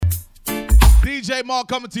DJ Mark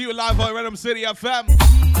coming to you live on Rhythm City FM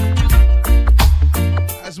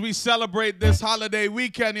as we celebrate this holiday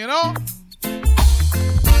weekend, you know? And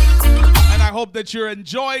I hope that you're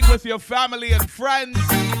enjoying with your family and friends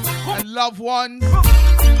and loved ones.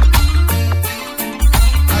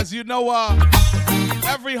 As you know,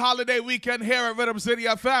 every holiday weekend here at Rhythm City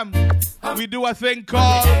FM, we do a thing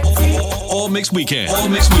called All Mix Weekend. All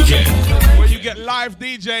Mix Weekend. Where you get live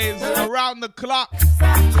DJs around the clock.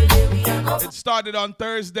 It started on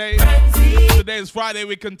Thursday. Today is Friday.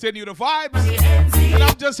 We continue the vibes. And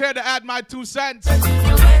I'm just here to add my 2 cents.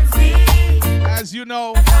 As you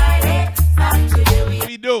know,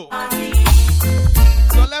 we do.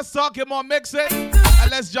 So let's talk him on mixing.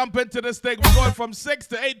 And let's jump into this thing. We're going from 6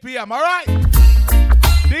 to 8 p.m. All right?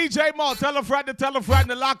 DJ Mo, tell a friend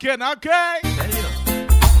to lock in, okay?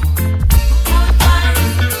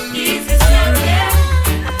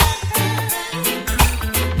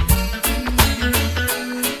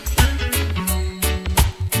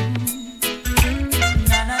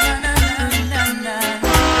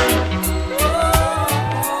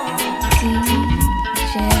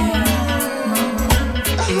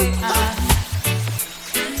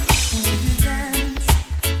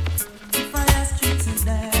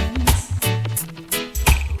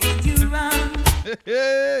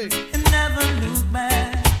 Hey. And never look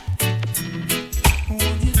back.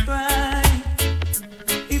 Would you cry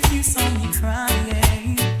if you saw me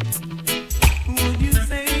crying? Would you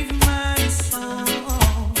save my soul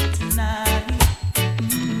tonight?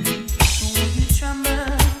 Would you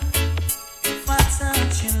tremble if I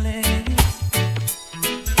touch your lips?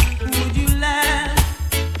 Would you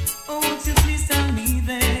laugh? Or would you please tell me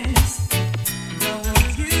this? Or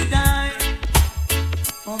would you die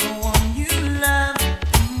for the one you love?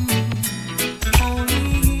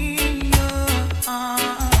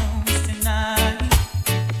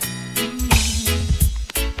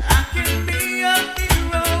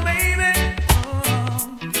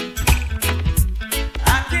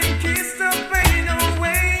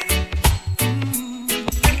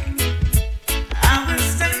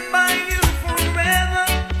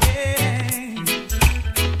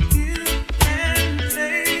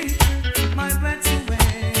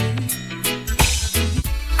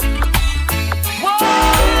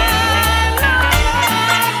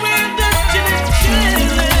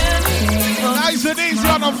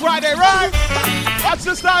 Friday, right? What's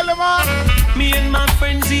the style, man? Me and my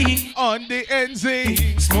friend Z on the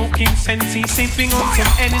NZ, smoking Sensi, sipping on some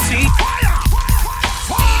Hennessy.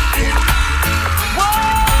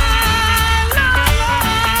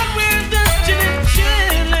 We're just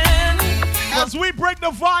chillin'. As we bring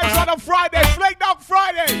the vibes on a Friday, Flake Down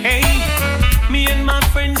Friday. Hey, me and my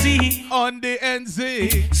friend Z on the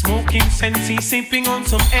NZ, smoking Sensi, sipping on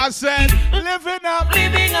some I said, living up,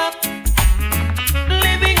 living up.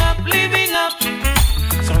 Living up,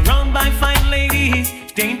 surrounded by fine ladies,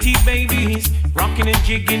 dainty babies, rocking and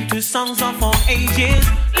jigging to songs of all ages.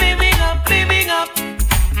 Living up, living up,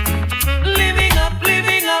 living up,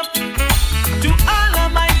 living up. To all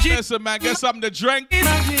of my jigs. Listen, man, get something to drink.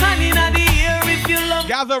 Honey, in the air if you love.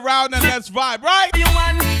 Gather round and let's vibe, right? You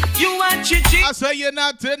want your chick. I say you're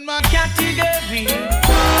not in my category.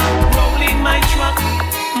 Rolling my truck,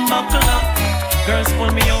 buckle up. Girls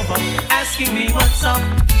pull me over, asking me what's up.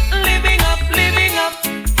 Living up, living up,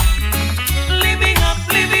 living up,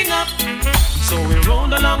 living up. So we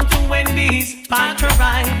rolled along to Wendy's, parked her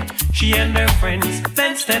ride. She and her friends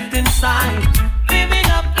then stepped inside. Living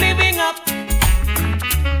up, living up,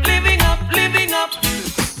 living up, living up.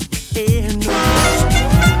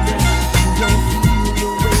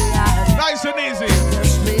 Nice and easy.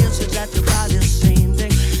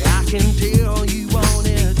 I can tell you want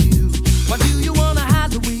it. Why do you wanna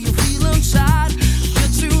hide the way you feel inside?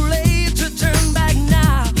 You're too late to turn back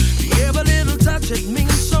now. Every little touch, it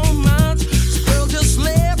means so much. So girl, just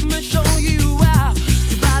let me show you out.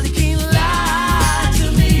 Your body can't lie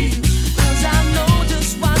to me, 'cause I know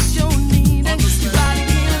just what you need. And your body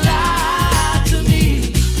can't lie to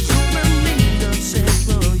me. So we need a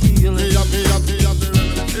sexual healing.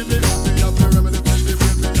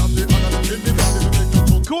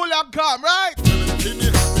 Cool and calm, right?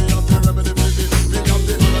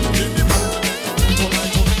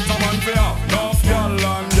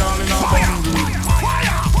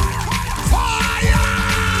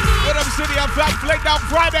 City FM, Flake Down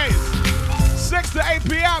Fridays, 6 to 8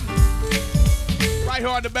 p.m. Right here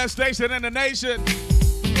on the best station in the nation.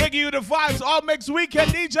 Bringing you the vibes, all mixed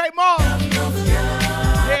weekend, DJ Mo.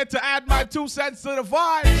 Here to add my 2 cents to the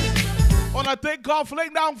vibes on a thing called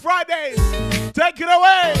Flake Down Fridays. Take it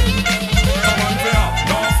away.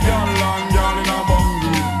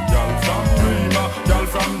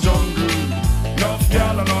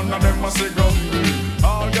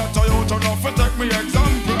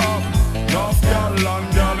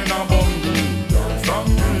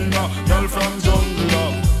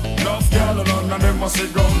 them must see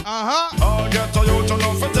ground. I'll get to you to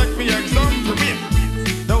love for take me example.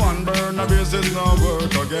 The one burner basis now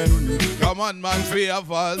work again. Come on, man, free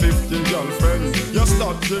of us. 50 girlfriend. You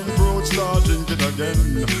start drink fruit, start drink it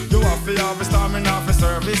again. You have to have a stamina for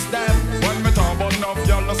service them. When me talk about enough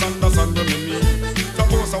girl, just understand what me mean.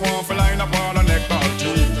 Suppose I want to line up on the neck or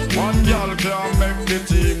team. One girl can't make the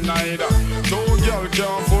team neither. Two girl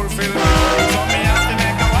can't fulfill the role. So me have to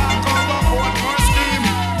make a walk over one more scheme.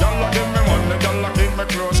 Y'all give me money, y'all keep me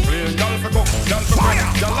close clean. Y'all for cook, y'all for cook,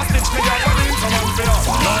 y'all stitch me, y'all need someone for y'all.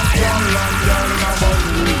 Love y'all and y'all in a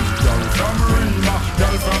bundle. Y'all from Rima,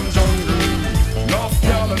 y'all from jungle. Love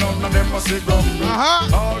y'all and none of them must see gum.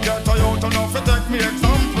 I'll get to you to know if you take me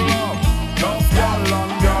example of. Love y'all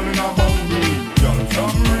and y'all in a bundle. Y'all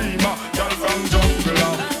from Rima, y'all from jungle.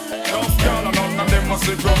 Love y'all and none of them must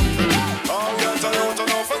see grumble. I'll get to you to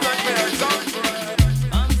know if you take me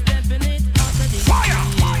example.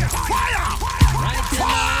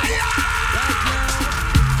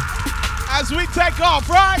 As we take off,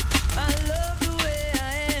 right? I love the way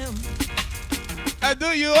I am. And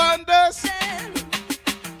do you understand?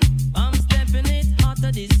 I'm stepping it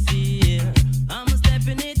hotter this year. I'm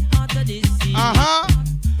stepping it hotter this year.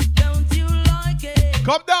 Don't you like it?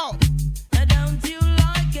 Come down. Don't you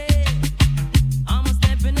like it? I'm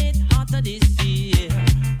stepping it hotter this year.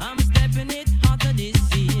 I'm stepping it hotter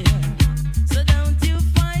this year. So don't you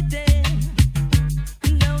fight it.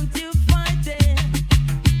 Don't you fight it.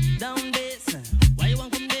 Down this. Why you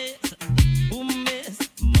want from this? Boom this.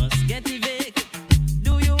 Must get evic.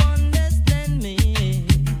 Do you understand me?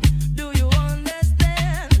 Do you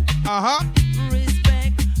understand?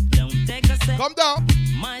 Respect. Don't take a sec. Come down.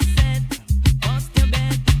 My set. Bust your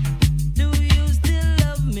bet. Do you still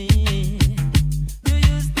love me? Do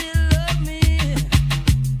you still love me?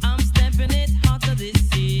 I'm stepping it hotter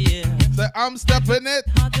this year. Say, I'm stepping it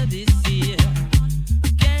hotter this year.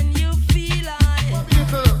 Can you feel it?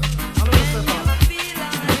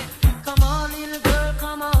 Come on, little girl,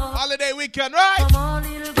 come on. holiday weekend, right? Come on,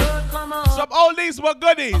 little girl, come on. Some oldies but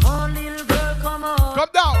goodies. Come on, little girl, come on. Come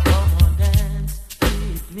down. Come on, dance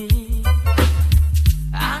with me.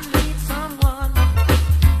 I need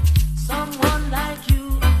someone like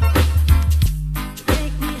you.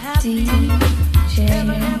 Make me happy.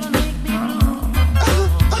 Never make me blue.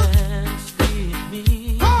 Come on, dance with me.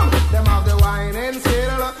 Them have the wine and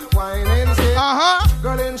skill, wine and skill.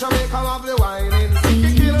 Girl in Jamaica have the wine and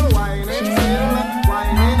skill, wine and skill,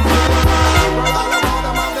 wine and skill. Girl all about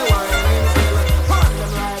them have the wine and skill. Pan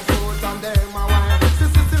them right foot and them a wine.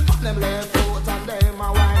 Sister, pan them left foot and them a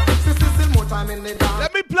wine. Sister, more time in the dance.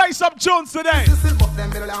 Let me play some tunes today. Sister, put them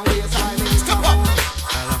middle and waistline in the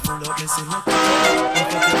up.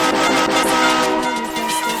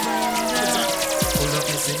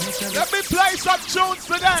 Let me play some tunes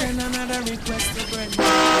today. Send another request to Brenda.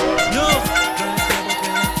 No.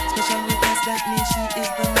 Special request that means she is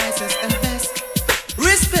the nicest and best.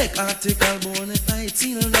 Respect article born if I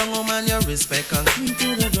till long woman your respect and clean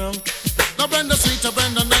to the ground. Now Brenda sweet,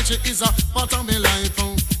 Brenda nice, she is a part of my life.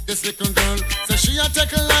 This little girl says she a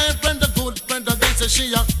take a life. Brenda good, Brenda good, says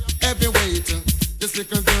she a heavyweight. This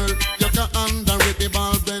little girl, you can underrate the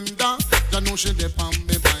ball, Brenda. You know she dip on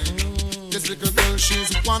me mind. This little girl,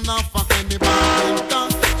 she's one of a kind of ball, Brenda.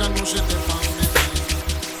 You know she dip on me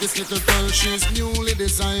mind. This little girl, she's newly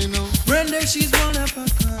designed. Brenda, she's one of a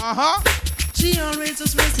kind. She always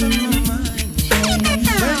just rests on my mind.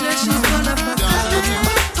 Brenda, she's one of a kind.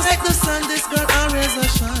 Just like the sun, this girl always a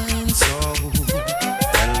shine. So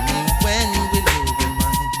tell me when will you be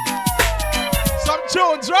mine? Some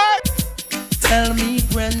tunes, right? Tell me,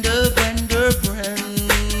 Brenda, Brenda,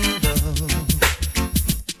 Brenda.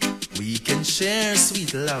 We can share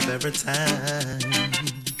sweet love every time.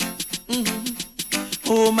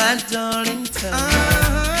 Oh, my darling, tell me.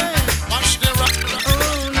 Watch the rock.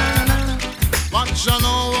 Oh, na na na. Watch you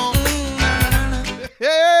know.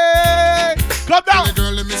 Hey, come down.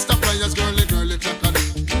 Girly, Mr. Players, girly, chocolate.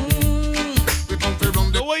 We come from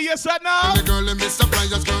round The way you said now. Girly, Mr.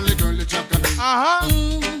 Players, girly, chocolate.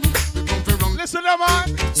 We come from round. Listen to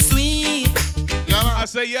man. Sweet. Yeah. I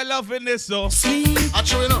say you're loving this so. Sweet. I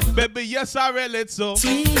show you know. Baby, yes, I really it so.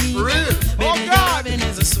 Sweet. Real. Baby, Oh, God. loving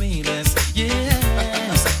is the sweetest.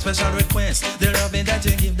 Yes. Special request. The loving that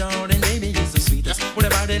you give, darling, baby, is the sweetest. What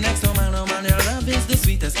about the next woman, oh man, your love is the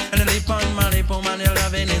sweetest. And the lip on my lip, oh man, your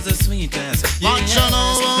loving is the sweetest. Watch you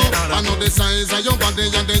know. I know the size of your body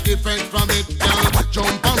and the effect from it, girl.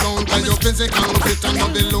 Jump around and your physical fit. I know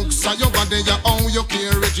the looks of your body, yeah, how you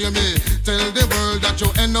carry Jimmy. Tell the world that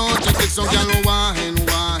you're energetic, so girl, wine.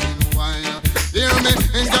 Hear me,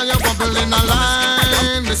 and girl, you're bubbling a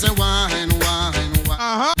line. Me say wine.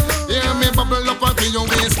 Hear me, bubble up until your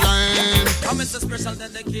waistline. I'm a special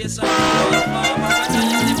dedication.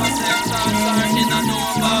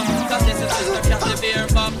 Cause this is the Captain Beer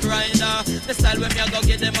Bob Rider. The style when me a go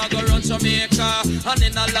get them a go run Jamaica. And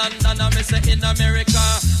in a London I me say in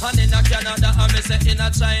America. And in a Canada I me say in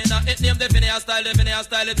a China. It name the Vinaya style, it's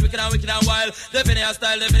wicked and wild. The Vinaya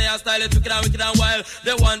style, it's wicked and wild.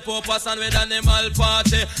 The one poor person with animal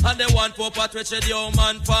party. And the one poor part with the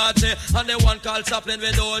human party. And the one called Chaplin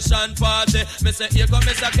with ocean party. Me say here come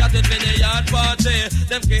Mr. Cat with Vineyard party.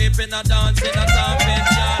 Them keeping a dance in a thumping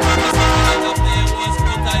yard. The play was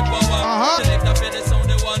good type power. Select up in the sound,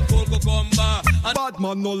 the one cool cucumber. Bad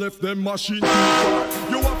man no left them machine too far.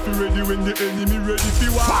 You have to ready when the enemy ready for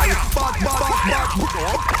war. Bad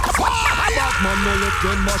man no left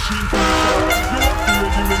them machine too far. You have to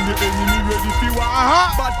ready when the enemy ready for war.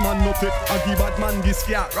 Bad man no take a give bad man this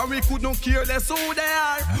scare. And we could not care less who they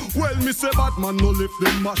are. Well, me say bad man no left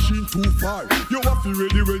them machine too far. You have to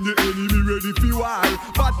ready when the enemy ready for war.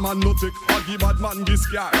 Bad man no take a give bad man this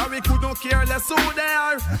scare. And we could not care less who they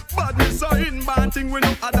are. Badness are inbound thing we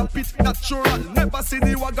no adapt it natural. Never see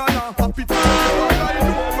the wagana happy.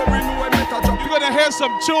 You're gonna hear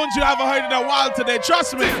some tunes you haven't heard in a while today,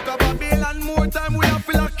 trust me. Babylon more time we have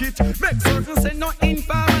to lock it. Make certain say no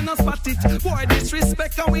infam and no spot it. Boy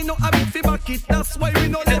disrespect and we no have it fi back it. That's why we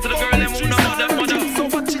no let the girl them who know mother. So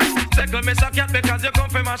watch it. Second me suck cat because you come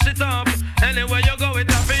from mash it up. Anywhere you go it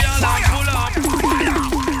up for your life pull up. Now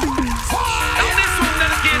this one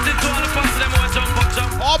dedicated to all the fans them who jump up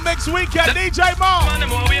jump. All mixed weekend, DJ Mo. Man them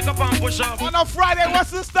who wake up and push up. On a Friday,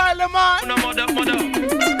 what's the style, man? No mother.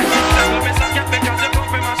 Second me suck cat because you come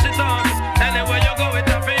from mash it up. Anywhere you go it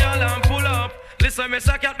up for your life pull up. Listen, me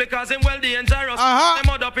suck cat because him well dangerous. Them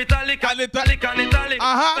mud up italic and italic.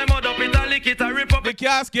 Them mud up italic, it a rip up the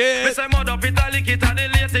casket. Me say mud up italic, it a the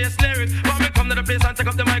latest lyrics. But me come to the place and take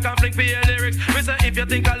up the mic and fling for your lyrics. Me say if you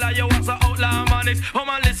think I lie, you was a outlaw manix. Oh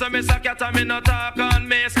man, listen, me suck cat and me no talk on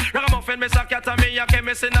miss. Ragamuffin, me suck cat and me a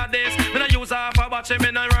chemist in a this. Me no use half a batch,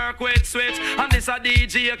 me no work with switch. And this a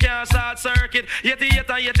DJ, you can't start circuit. 88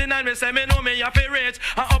 and 89, me say me know me a fi rich.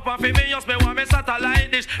 And up and fi me just me want me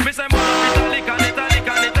satellite dish. Me say mud up italic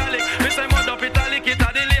and italic. Me say mud up italic, it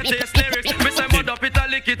a the latest lyrics. Me say mud up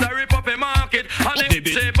italic, it a rip up a market. And the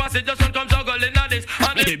say pass it, just don't come juggling at this.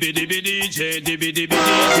 And the DJ, you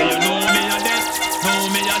know me a dead.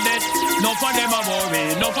 No for them a worry.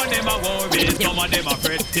 Some of them a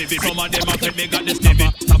fret. Some of them a fret. Me got this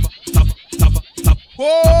tapper.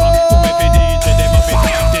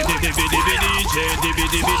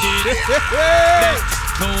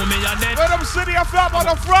 Rhythmcityfm on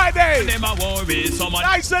a Friday. Them a worry.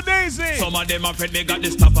 Nice and easy. Some of them a fret. Me got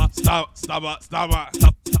this tapper. Stopper.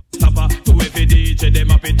 To every DJ,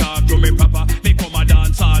 them a fit talk to me proper. Me come a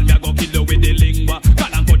dance all, me a go kill you with the lingua.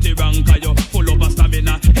 Can and cut the rank, you full of a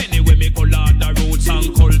stamina. Anyway, me call out the roots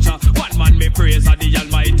and culture. One man me praise a the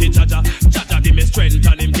almighty Jaja. Jaja give me strength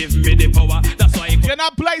and him give me the power. That's why can I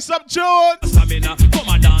play some tunes? Stamina, come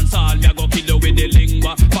a dance all, me a go kill you with the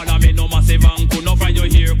lingua. Follow me no massive anku, no for you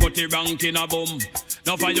here, cut the rank in a boom.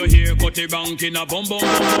 No for you here, cut the rank in a boom. For you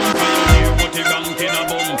here, cut the rank in a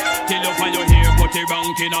boom. Kill you for you here, cut the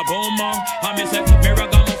rank in a boom. And me say, me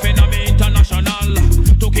ragamuffin and me international.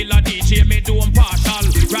 To kill a DJ, me do partial.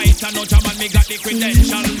 Right and no jam and me got the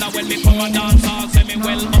credential. Now when me come a dance, I'll say me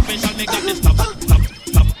well official. Me got the stopper.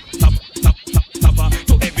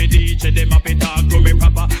 To every DJ, them up and talk to me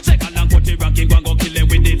proper. Second and cut the ranking, go and go kill them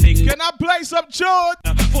with the thing. Can I play some tunes?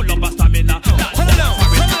 Full of a stamina.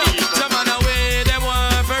 Jam on away, them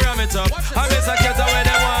want to ram it up. I miss a cat away,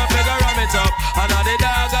 them want to ram it up. And all the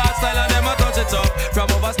dog art style and them a touch it up. From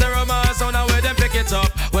over stereo man, sound away them pick it up.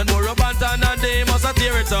 When more up and they must a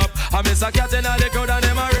tear it up. I miss a cat in the crowd and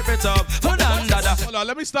them a rip it up. Hold on,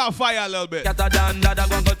 let me start fire a little bit. Cat a dan dada,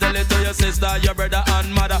 go go tell it to your sister, your brother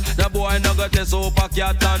and mother. The boy no go test super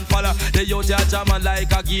cat and follow. The youth ya jamming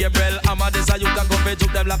like a Gabriel. Amma this a youth a go fi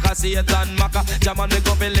juke them like a Satan Maka. Jamming me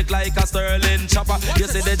go fi lick like a Sterling chopper. You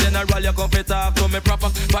see the general, you come fi talk to me proper.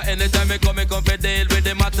 But anytime me come fi deal with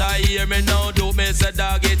the matter. Hear me now, do me say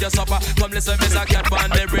dog eat your supper. Come listen, me say cat on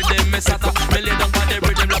the rhythm, me sata. Me lay down on the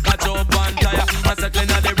rhythm like a jump and tire. And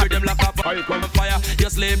circling on the rhythm like a fire. You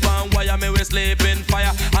sleep on wire, me we sleep in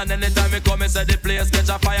fire. And anytime me come, me say the place catch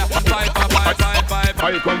a fire. Five.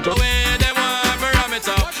 I come to way they want to ram it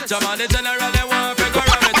up. Jam on the general, they want to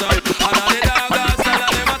ram it up. And all the dog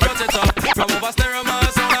style, them a touch it up. From over stereo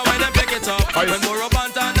man, sound away them pick it up. When more up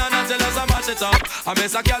and down and until us a mash it up. I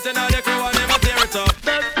miss a cat in the crew and them a tear it up.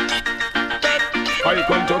 I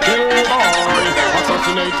come to kill boy,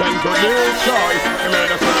 assassinate and produce joy. I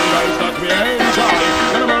made a certain life that we enjoy.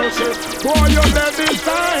 And mercy, boy, you're dead this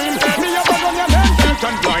time. Me a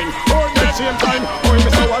same time. Oh, me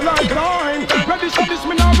so I like line. Ready for this,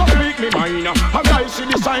 me now go speak me mind. And I see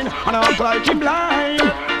the sign, and I act like him blind.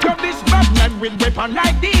 Got this bad man with weapon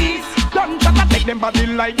like this. Don't try to take them body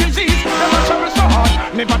like disease. Never travel so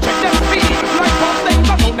hard, never check them feet. Like first things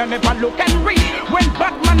I know, they never look and read. When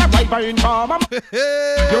Batman arrive, I inform him.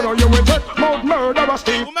 You know you will get mouth murderer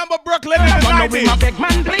Steve. Remember Brooklyn in the 90s? Big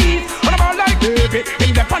man, please. What about like David?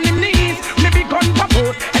 In the on him knees. Maybe gun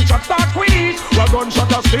kaput and shot start squeeze. Well,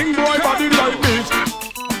 gunshot a sting boy body like this.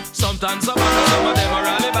 Sometimes some of them are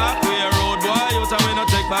rally back. We a road boy, you tell me no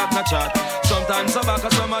take back no chat. Sometimes some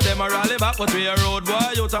of them are rally back, but we a road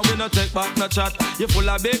boy, you tell me no take back no chat. You full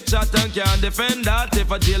of big chat and can't defend that.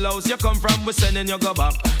 If a jailhouse you come from, we sending you go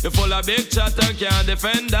back. You full of big chat and can't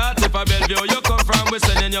defend that. If a Bellevue you come from, we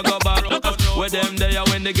sending you go back. Where them there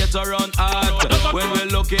when they get around hard. When we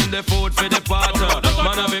looking the food for the pot.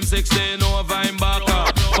 Man of him 16 over him back.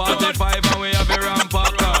 45 and we have a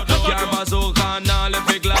rampacker. Car bazooka and all the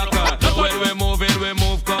big locker. When we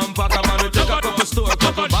move compact. Man we take a couple store,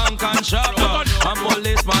 couple bank and shop. And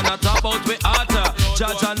policeman a top out we hotter.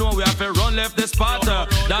 Judge I know we have to run left the spot. Dan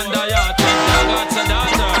the yacht, got a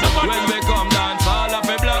data. When we come dance all of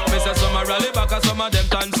the block. Me say some a rally back and some of them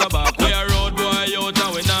dance back. We a road boy out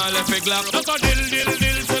and we not left the glock. Look a dill till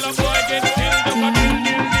a boy get killed. Look a dill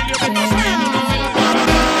you better sign on the bill.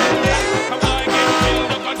 A boy get killed.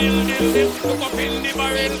 Look a dill look up in the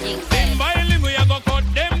barrel. Limb by limb we a go cut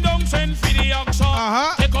them down. Send for the oxen.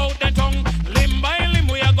 Take out the tongue. Limb by limb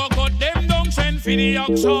we a go cut them down. Send for the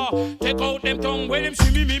oxen. Take out them tongue. When them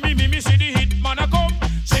see me see the hit man a come.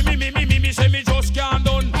 See me say me just can't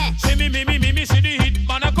done. See me see the hit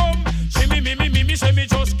man a come. See me say me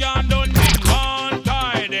just can't done. Them one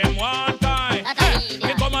tie.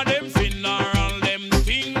 They come a them funeral. Them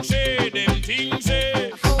things say.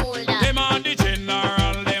 Them a the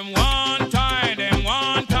general. Them one tie. They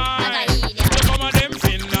come a them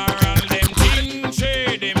funeral. Them things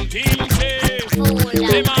say.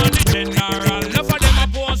 Them a the general. Enough of them a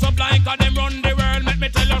pose up like a them run the world. Let me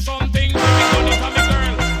tell you something. Me gun it a me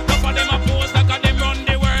girl. Enough of them a pose like a them run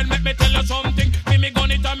the world. Let me tell you something. Me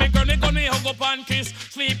gun it a me girl. Me gun me hug up and kiss.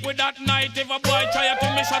 Sleep with that night. If a boy try to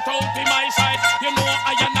me shut out in my side. You know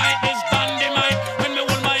I and I is dynamite. When me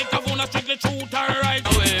hold my kavuna strictly truth or right.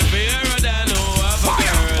 Away fear than no other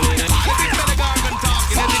girl.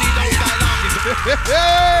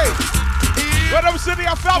 Hey! Rhythm City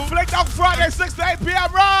FM, Flick Down Friday, 6 to 8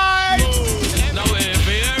 p.m. right? No way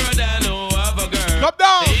fear than no other girl. Come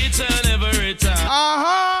down. Each and every time.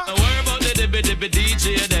 Don't worry about the dibby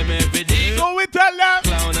DJ, them every day. So we tell them.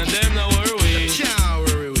 Clown and them no worry.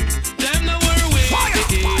 Them no worry.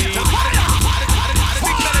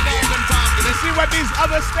 You see what these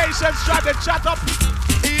other stations try to chat up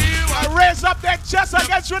and raise up their chest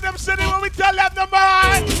against Rhythm City when we tell them the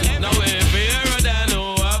man. No way fear than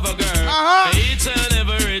no other girl. Each and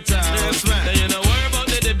every time. Yes, man. Then you know worry about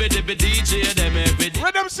the dibby DJ, them every day.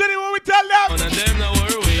 Rhythm City when we tell them. And them no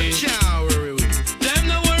worry. Them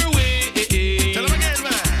no worry. Tell them again,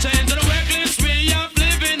 man. Change the reckless way of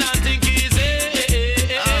living and think easy.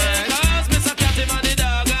 Cause Mr. Catty man the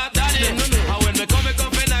dog got daddy. And when we come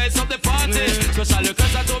for nice up the party. Especially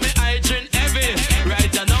cause I told me I drink heavy.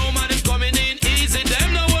 Right now man is coming in easy.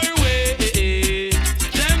 Them no worry.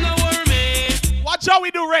 Them no worry. Watch how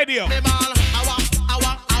we do radio.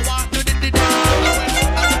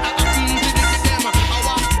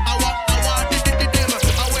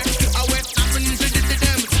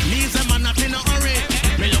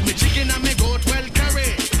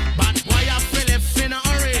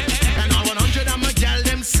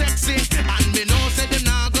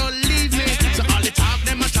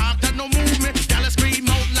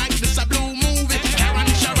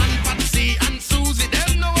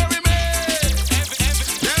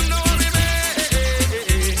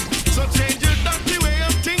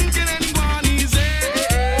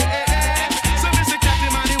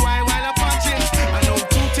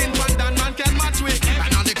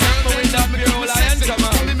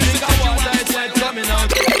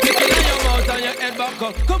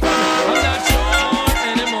 Come on, I'm not sure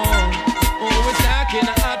anymore. Oh, it's knocking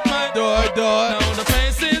at my door. Now the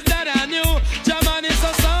faces that I knew, German is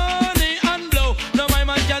so sunny and blue. Now my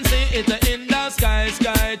man can see it in the sky.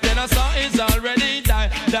 Then I saw it's already die.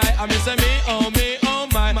 I miss me, oh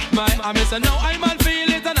my. I miss now I'm on feel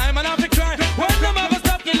it and I'm on have to cry. When them ever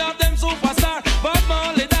stop, kill off them superstar. But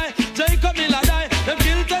Molly die, Jacob Miller die. Them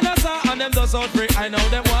kill Tennessee and them does out free. I know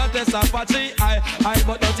them want this Apache. I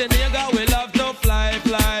but not in nigga we love to fly.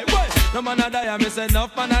 Wait, no man a die, I miss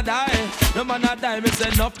enough man a die. No man a die, miss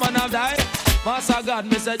enough man a die. Master God,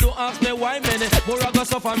 me say, don't ask me why many more I go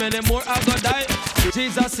suffer, many more I go die.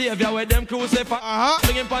 Jesus Savior, with them crucify.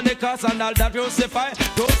 Bring him on the cross and all that crucify.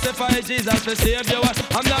 Crucify Jesus to save you.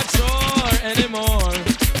 I'm not sure anymore.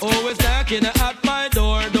 Always knocking at my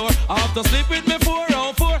door. I have to sleep with me 4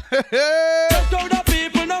 on 4. Don't go the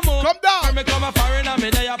people no more. Come down. Me come a foreigner,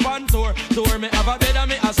 me day up on tour. Tour me have a bed and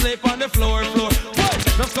me I sleep on the floor.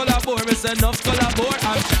 Nuff collabore, me say nuff collabore.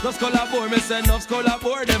 And nuff collabore, me say nuff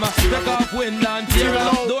collabore. Them a break off window and tear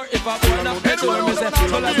off door. If I burn up the door, me say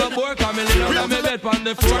collabore. Come me lay down me bed on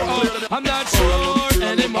the floor. Oh, I'm not sure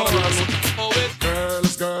anymore. Oh, it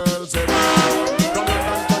Girls,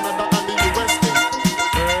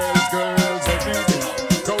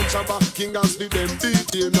 King as the them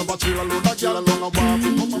DJ never chill alone that girl along a walk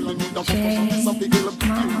come on need a focus some big girl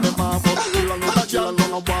them off chill alone that girl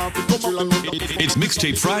along a walk come on It's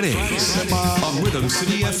Mixtape Fridays on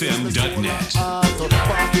rhythmcityfm.net.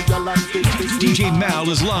 DJ Mal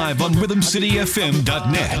is live on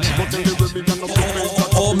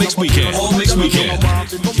rhythmcityfm.net. All Mix Weekend. All Mix Weekend.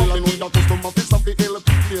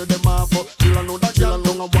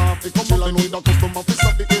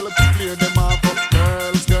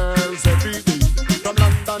 Girls, everything. From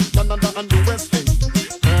London, Canada, and the West End.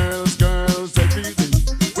 Girls, everything.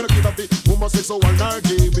 We don't give a bit. Woman say so and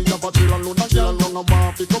argue. We have a chill and load and chill and long and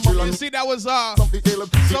waffy. You see, that was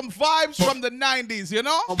some vibes from the 90s, you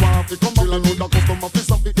know? Some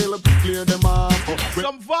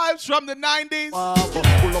vibes from the 90s.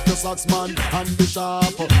 Pull up your socks, man, and be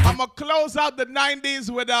sharp. I'ma close out the 90s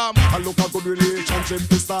with I look a good relationship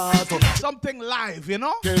to start. something live, you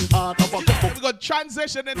know? We're gonna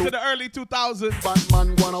transition into the early 2000s.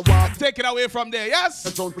 Batman wanna walk. Take it away from there, yes?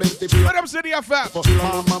 Rhythm City FM.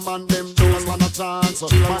 Man, them don't want a chance.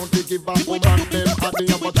 Man, they give up on them. At the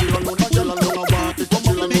upper chill alone, chill alone, walk.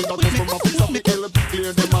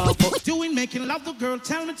 Doing making love, the girl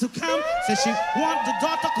tell me to come. Say she want the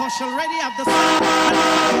daughter cause she already have the son. And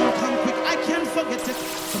if I don't come quick, I can't forget it.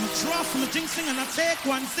 Some draw from a jinxing and I take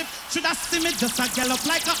one sip. Should I see me just a gallop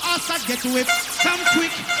like a horse I get whipped. Come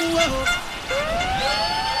quick, whoa.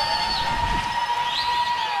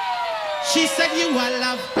 She said you are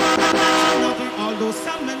love, and that's another. Although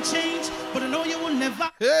some men change, but I know you will never.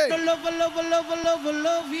 Hey. The love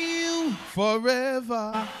you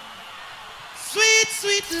Forever. Sweet,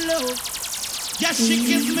 sweet love. Yeah, she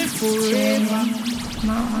gives me forever.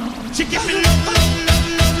 She gives me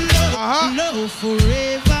love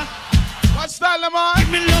forever. What style am I? Give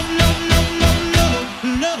me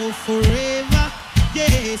love forever.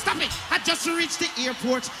 Yeah, stop it. I just reached the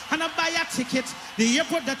airport and I buy a ticket. The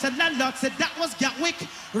airport that a landlord said that was Gatwick.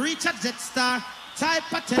 Reach a Jetstar, type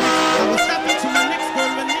a telex. I was stopping to my next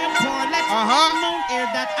girl when named Paulette. Simone hear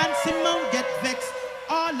that and Simone get vexed.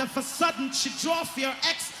 All of a sudden she drove for your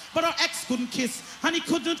ex, but her ex couldn't kiss and he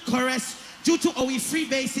couldn't caress. Due to how he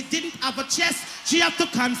freebase, he didn't have a chest. She had to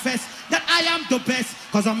confess that I am the best.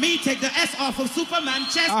 Cause on me take the S off of Superman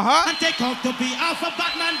chest and take out the B off of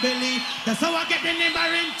Batman belly. That's how I get the name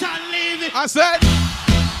Barrington Levy. I said,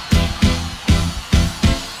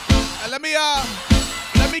 let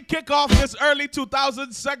me kick off this early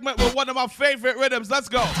 2000s segment with one of my favorite rhythms. Let's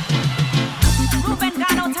go. Ruben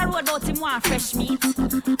gone out a road about him want fresh meat. When's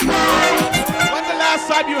the last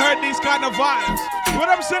time you heard these kind of vibes?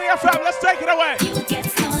 Rhythm City FM, let's take it away. You get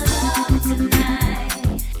some love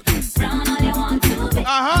tonight. Brown all you want to be.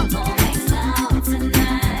 Love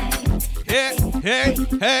tonight. Hey. You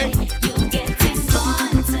getting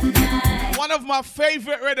fun tonight. One of my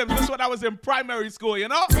favorite rhythms. This is when I was in primary school, you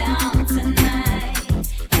know? Down tonight.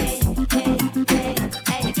 Hey.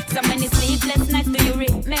 So many sleepless nights, do you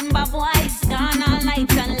remember, boy? Gone all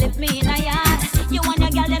night and left me in a yard. You and your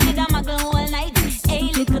girl, them did a muggle all night.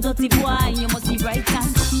 Hey, little dirty boy, you must be right now.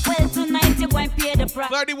 Well, tonight you're going to pay the price.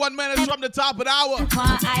 31 minutes from the top of the hour.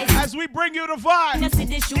 As we bring you the vibe.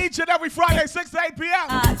 Each and every Friday, 6 to 8 p.m.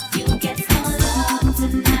 You get some love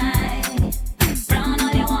tonight. Brown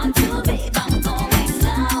all you want to be. I'm going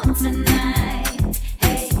loud tonight.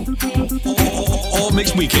 Hey. All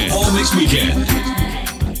Mix Weekend. All Mix Weekend.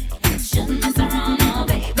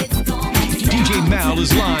 DJ Mal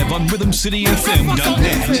is live on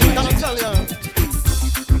rhythmcityfm.net.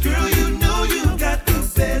 Girl, you know you got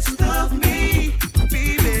the best of me,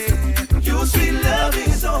 baby. Your sweet love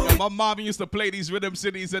is all. My mom used to play these rhythm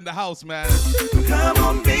cities in the house, man. Come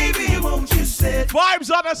on, baby, won't you sit?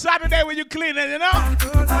 Vibes on a Saturday when you clean it, you know?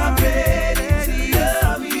 I'm ready to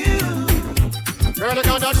love you. Girl, you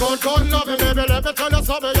got that good loving, baby. Let me tell you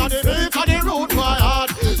something. You're the beat and the root for my heart.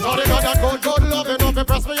 So you got that good loving. Don't be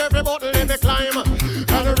press me every button in the climb.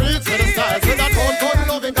 And reach to the stars with that good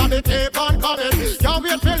loving. Got the tape on coming. Can't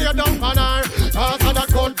wait till you're done for her.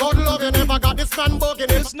 man bugging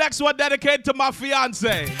him. This next one dedicated to my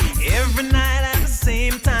fiance. Every night at the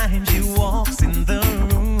same time she walks in the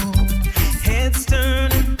room. Heads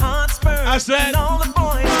turning, hearts burning. I said, all the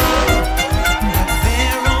boys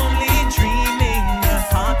they're only dreaming. Her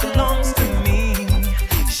heart belongs to me.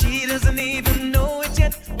 She doesn't even know it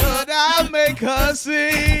yet, but I'll make her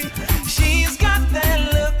see. She's got that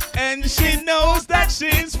look, and she knows that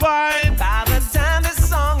she's fine. By the time this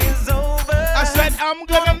song is over, I said, I'm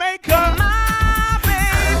gonna make her my baby.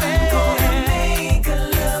 I'm gonna make her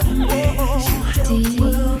love me.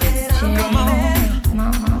 Come on.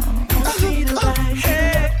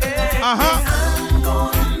 Uh-huh. I'm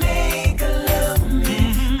gonna make her love me.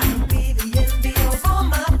 I'll be the envy of all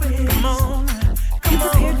my friends. Come on, come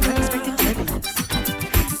on.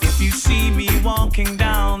 If you see me walking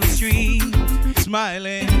down the street,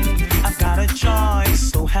 smiling, I've got a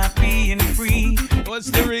choice, so happy and free. What's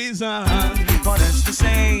the reason? For us to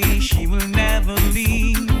say she will never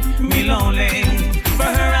leave me lonely. For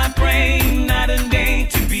her I pray night and day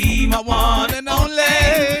to be my one and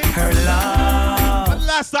only. Her love.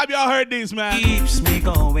 Last time y'all heard these, man. Keeps me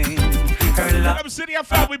going. Her love.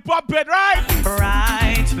 Rhythmcityfm, we pump it, right?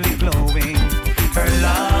 Brightly glowing. Her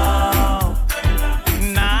love.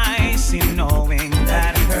 Nice in knowing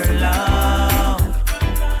that her love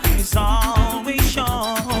is always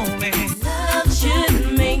showing. Love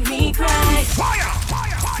shouldn't make me cry. Fire!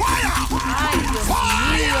 Fire! Fire!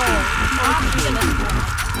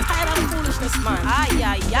 Tired of the foolishness, man. Ay.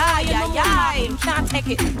 Can't take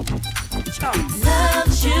it.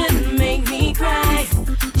 Love shouldn't make me cry.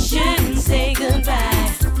 Shouldn't say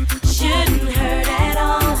goodbye. Shouldn't hurt at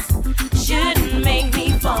all. Shouldn't make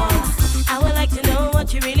me fall. I would like to know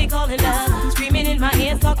what you really calling love. Screaming in my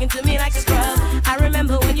ears, talking to me like a scrub. I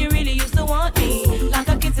remember when you really used to want me. Lots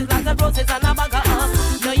of kisses, lots of roses, and a bag of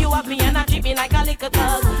hugs. Now you have me and I treat me like a liquor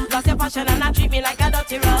thug. Lost your passion and I treat me like a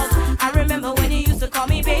dirty rug. I remember when you used to call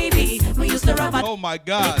me baby. We used to rub. Oh my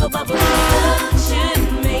God. Love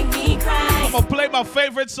shouldn't make me cry. I'm gonna play my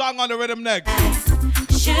favorite song on the rhythm next.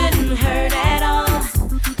 Shouldn't hurt at all.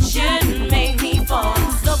 Shouldn't make me fall.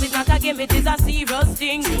 Love is not a game, it is a serious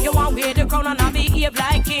thing. You want wear the crown and I behave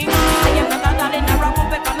like king. I am not a darling, I rock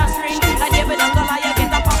up on a string. Like David and Goliath,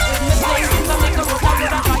 get a pop with me sling. So make a root and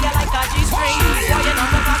root and fire like a G-string. Why you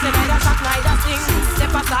not the class and neither shock, neither sing.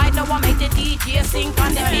 Step aside, now I make the DJ sing.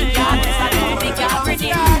 From the big yard, this I know big yard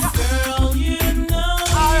ready. Girl, you know.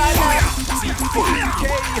 Alright,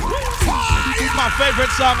 my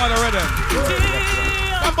favorite song on the rhythm.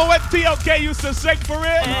 Remember when T.O.K. used to sing for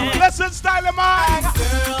real? Listen, style of mine.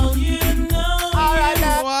 Girl, you know.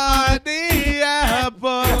 What the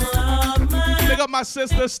apple. Pick up my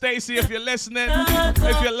sister Stacy if you're listening.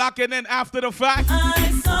 If you're locking in after the fact.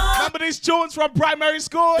 Remember these tunes from primary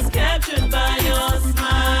school? Captured by your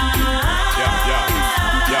smile. Yeah.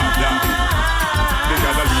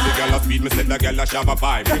 The girl a speed, me said the girl a she have a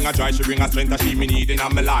vibe. Bring a joy, she bring a strength that she me need in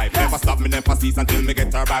my life. Never stop, me never cease until me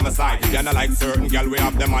get her by my side. You know like certain girl we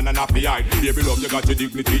have them on and off the eye. Baby love, you got your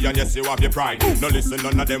dignity and yes you have your pride. No listen,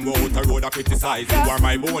 none of them will out the road a criticize. You are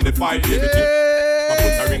my bona fide, baby. I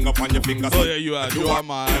put a ring up on your finger. Oh yeah, you are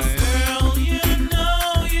mine. Girl, you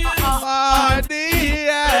know you are the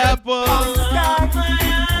apple.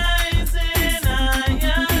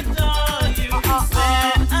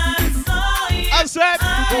 I said,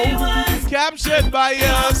 captured by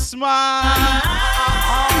your smile.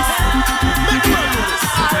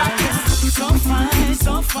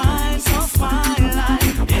 So fine,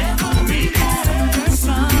 like every day. The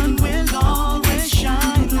sun will always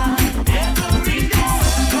shine like every day.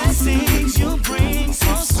 Blessings you bring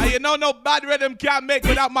so sweet. And you know no bad rhythm can't make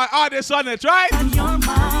without my artist on it, right? And you're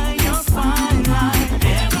mine, you're fine like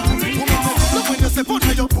every day. Love when you step out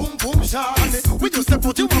of your boom boom shawty. When you step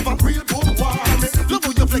out you have a real boom warmy. Love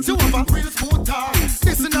when you flex you have a real smooth talk.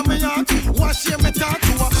 Listen to me heart, wash your me talk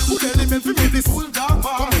to her. Who the element for me this full dark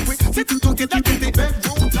bar. Come quick, sit it together in the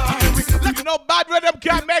bedroom talk. You know bad rhythm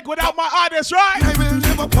can't make without my artist, right? I will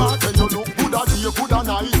never part when you look good a day, good a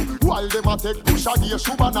night. While them a take push a day,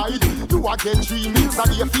 shoe a night. You a get 3 meals a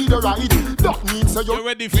day, feed the right. That means so you're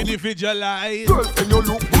ready for the visualize. Girl, when you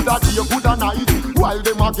look good a day, good a night. While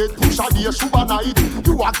them a get push a day, shoe a night.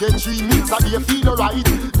 You a get 3 meals a day, feed the right.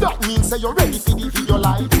 That means so you're ready for the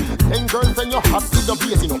visualize. Then girls when you hot, see the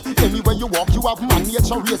blazing up. Anywhere you walk, you have man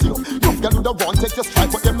nature raising up. Enough girl who the one take your strike,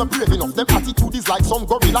 but them not brave enough. Them attitude is like some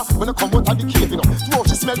gorilla when you come out of the cave enough. Throw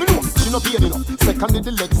she smell me know, she not paid enough. Secondly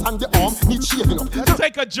the legs and the arm need shaving up. Let's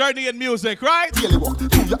take a journey in music, right? Daily work,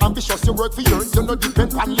 too you ambitious, you work for years. You no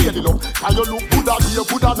depend on lady love. And you look good a day,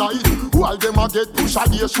 good a night. While them a get push a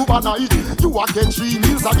day, shoe a night. You a get get 3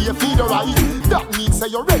 meals a day, feed the right. That means say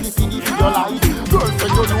you're ready for the feel light.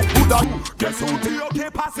 Girlfriend, you look good at. Guess who the okay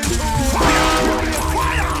passing through?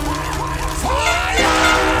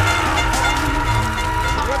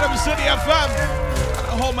 Rhythmcityfm,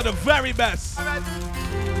 home of the very best.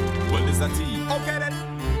 Well, this a tea. Okay then.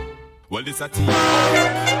 Well, this a tea. You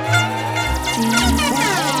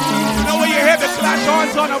know when you hear the Clash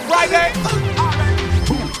Horns on a Friday?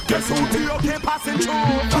 Guess who the okay passing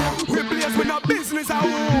through? We blaze with no business at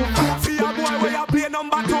home. See a boy where you play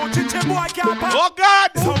number 2, chichi boy can't pass. Oh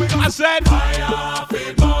God! I said fire,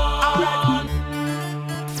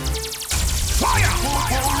 fire,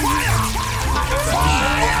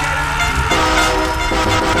 fire,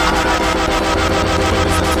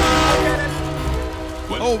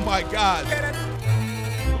 oh my God!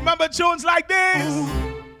 Remember tunes like this?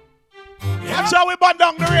 That's how we burn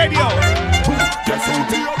down the radio. Guess who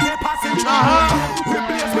the okay passing through? We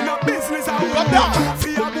blaze with no business at home. Come down.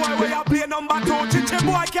 See a boy where you play number 2, chichi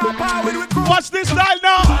boy can't pass with crew. What's this style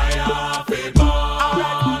now? Fire,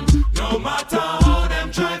 fire, no matter how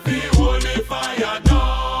them try to hold the fire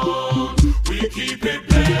down, we keep it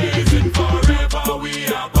blazing forever. We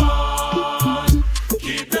are born.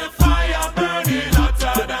 Keep the fire burning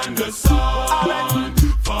hotter than the sun.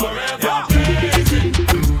 Forever blazing.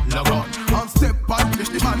 Log on, and step and wish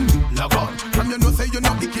the man. Log on, from you know say you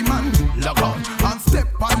know icky man. Log on, and step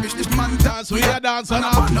and wish the man. Dance we a dance and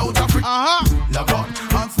out of it. Log on,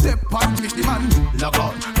 and step and wish the man. Log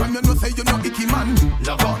on, from you know say you know icky man.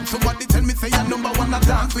 Log on, so what they tell me say you number 1 a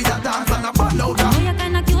dance we a dance and a burn out of. You're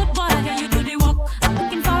kinda cute boy, yeah you do the work. I'm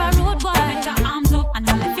looking for a road boy, put your arms up and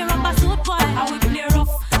I'll lift your rubber suit boy. How we play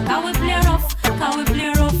rough, how we play rough, how we play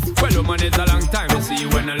rough. Well, woman, it's a long time to see you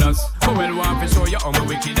when I lost. But well, want to show you how me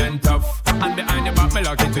wicked and tough. And behind your back, me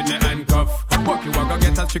lock it with me handcuff. Walk you walk, go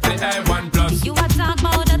get a strictly A1+. You a talk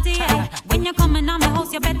about dirty, eh? When you coming on my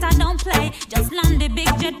house, you better don't play. Just land the big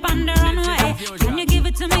jet on the runway. Can you give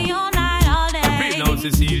it to me all night, all day? Feel now,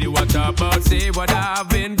 Cecilia, what about? Say what I've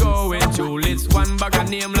been going through. List one back a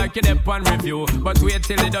name like you dep on review. But wait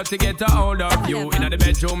till the dirty get a hold of you. In the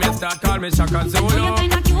bedroom, you start call me Shaka Zulu. You're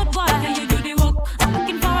kinda cute boy, yeah you do the work. I'm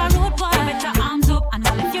looking for a road boy, put your arms up and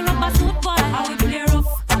I'll lift your rubber suit boy. How we play rough,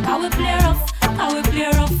 how we play rough, how we play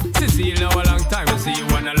rough. Cecilia, now a long time to see you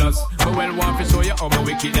when I lost. But well, want to show you how me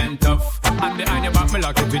wicked and tough. And behind your back, me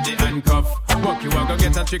lock it with the handcuff. Walk you walk, go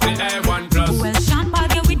get a strictly A1+. Well, Sean Paul,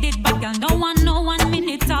 yeah, we did back and don't want no 1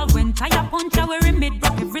 minute. All when tire punch, I wear limit,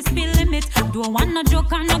 broke every speed limit. Don't want no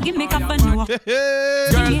joke and no gimmick up and no.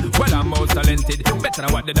 Girl, well, I'm most talented. Better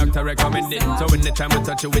than what the doctor recommended. So when the time we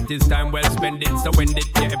touch you with this time, well spend it. So when did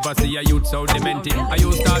you ever see a youth so demented? I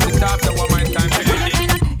use start to stop, so what my time to end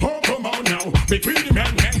it. Oh, come on now, between the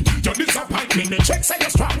men, you disappoint me. The check say you're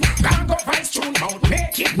strong. Can't go vice tune out,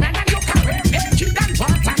 make it man and you can wear naked and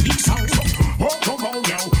part and big sound. Oh, come on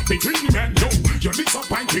now, between the men, you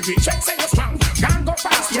disappoint me. The check say you're strong. Can't go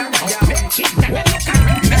fast, you know, make it man and you can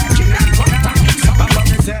wear naked and part and big sound. But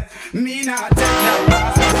me say, me not take that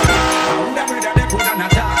pass. I would have read that they put on a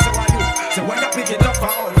talk, so are you. So when you pick it up for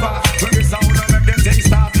all fast, when the sound of them things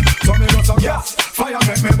start. So me go so gas, fire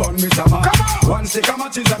make me burn me some. One stick of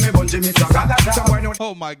matches and me bunch me some. So why not?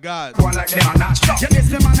 Oh my God. One like them and not. You miss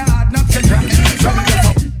them and hard not to drink.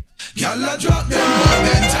 Y'all a drop them, but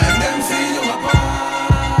then time them see you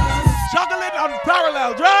apart. Juggling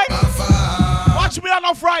unparalleled, right? Watch me on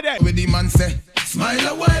a Friday. With the man say, smile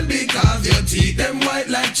a while because your teeth them white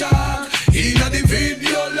like chalk. Inna the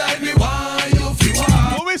video like me why you feel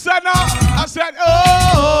walk. What we said now? I said,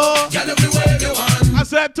 oh. Y'all everywhere you want. I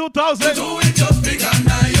said 2000. Do it just because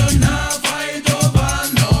now you're not fight over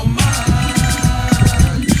no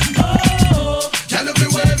man. Oh, y'all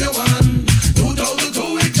everywhere you want.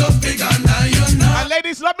 2002 it just because now you're not. And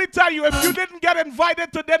ladies, let me tell you, if you didn't get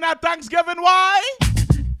invited to dinner Thanksgiving, why?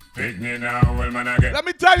 Pick me now, well man again. Let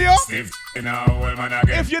me tell you. Steve now, well man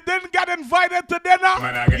again. If you didn't get invited to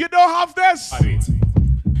dinner, you don't have this.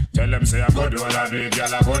 Tell them say I go do all I do it,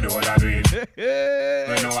 girl I go do all I do it.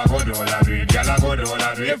 I know I go do all I do it, girl I go do all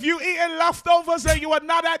I do it. If you eating leftovers and you are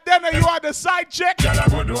not at dinner, you are the side chick. Girl I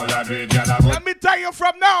go do all I do it, girl I go. Let me tell you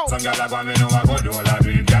from now. Some girl I go me know I go do all I do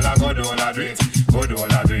it, girl I go do all I do it, go do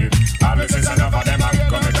all I do it. Always is enough of them and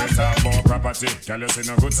come and get some more property. Girl you see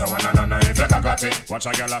no good so one and if like I got it. Watch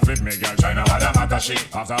a girl a flip me, girl try now what a matter she.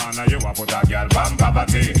 After honor you a put a girl bam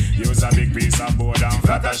poverty. Use a big piece of board and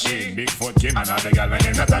flatter she. Big foot Kim and the girl when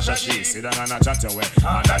in Natasha she. Sit down and a chat your way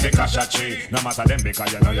under the casha tree. No matter them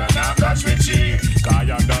because you know you're not catch with she. Cause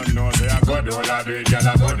you don't know say I go do all I do it, girl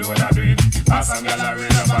I go do all I do it. As some girl I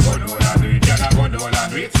real up I go do all I do it, girl I go do all I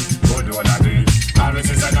do it, go do all I do it. Always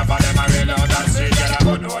is enough of them I real out and street, girl I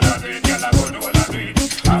go do all I do it, girl I go do all I do it.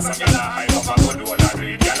 Cause a girl I love a good one a do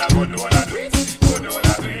it. Girl a good one a do it. Good one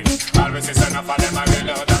a do it. Always is enough of them a real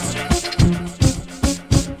out of street.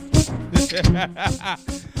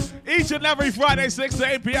 Each and every Friday, 6 to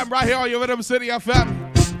 8 p.m. right here on your Rhythm City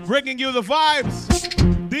FM. Bringing you the vibes.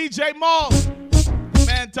 DJ Maul.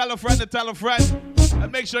 Man, tell a friend to tell a friend.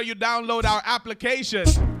 And make sure you download our application.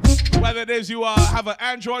 Whether it is you have an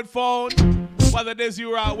Android phone, whether it is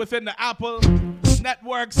you are within the Apple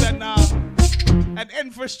networks and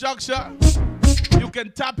infrastructure, you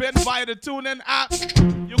can tap in via the TuneIn app.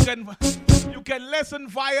 You can listen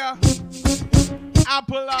via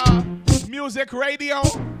Apple Music Radio.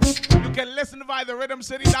 You can listen via the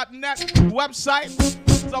rhythmcity.net website.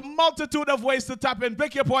 There's a multitude of ways to tap in.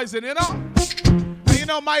 Pick your poison, you know? And you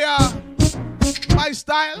know my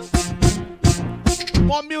style.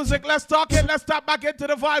 More music, let's talk it. Let's tap back into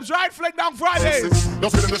the vibes, right? Flick Down Fridays.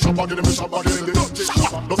 Just get in the shop, get in the shop, get in the shop.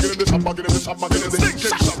 Just get in the shop, get in the shop, get in the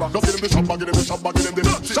shop. Just get in the shop, get in the shop, get in the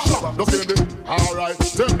shop. Just get in the. All right,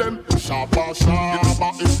 tell them shabba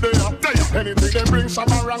if they are anything they bring,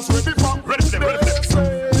 shabba ranks ready for.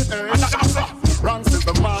 Ranks is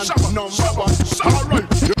the man number one. All right.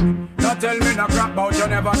 Don't tell me no crap about you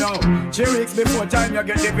never know. 3 weeks before time you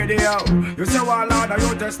get the video. You say well Lord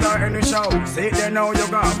you test start any show. Say it then now you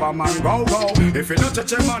got a man go. If you not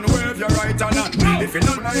touch a man wave your right hand on. If you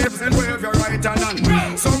not hips then wave your right hand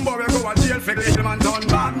on. Some boy go a jail for little man done.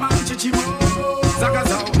 Bad man chichimo.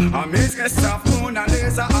 Zagazo. I miss a soft moon and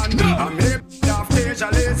laser on. I make off stage a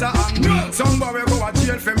laser on. Some boy go a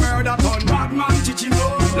jail for murder done. Bad man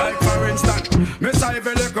chichimo. Like for instance, me say if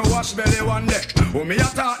you look a wash belly one day. Who me a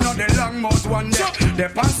talk now the long mouth one day. The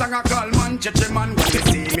pants and a call man, chichi man. When you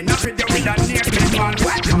see me not video with a naked man.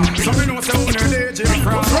 So me know say who no DJ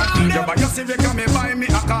from. You buy your Civic and me buy me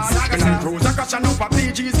a car. Me say cruise a crashing up a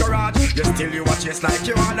PG's garage. You still you watch chase like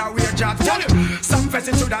you all a weird jack. Some fest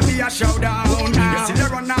it should be a showdown. You see they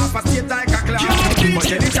run off a state like a clown.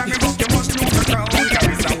 But anytime you rock you must lose the crown.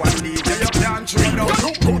 There is a one DJ you can't trade out.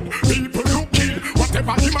 Look good, people look kill.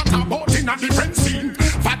 Whatever him a talk about in a different scene.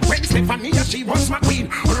 Fat when Stephanie, she was my queen.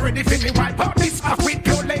 Already feel me wipe out this off with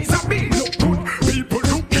your laser beam. Look good, people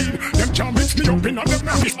look keen. Them can't mix me up in a them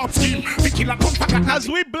nice upscale. As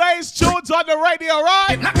we blaze tunes on the radio,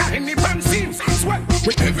 right?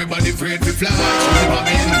 With everybody afraid to fly. Through the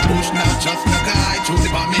bombing, push not just the guy. Through the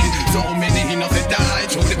bombing, so many enough to die.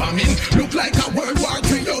 Through the bombing, look like a World War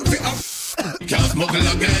III outfit up. Can't smuggle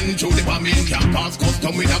again, through the bombing. Can't pass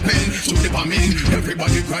custom with a pen, through the bombing.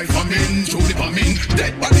 Everybody cry for men, through the bombing.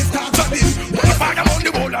 Dead body start running. What the fire on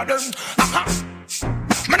the wall of them?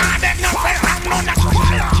 Man, I beg no fair, I'm on the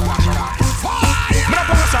fire. Man, I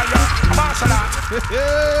pass on ya, pass on ya.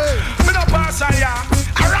 Man, I pass on ya,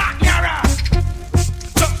 a rock, ya rock.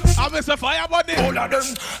 I'm Mr. Fire Bunny. All of them,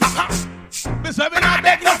 Mr. Man, I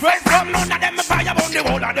beg no fair from none of them. Fire on the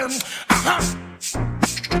wall of them.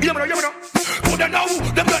 You know. Who they know?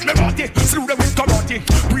 Them get me rotty. Slew them with karate.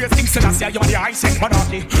 Praise King Selassie, you're the icing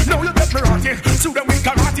monarchy. Now you get me rotty. Slew them with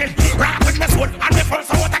karate. Rap with me sword and me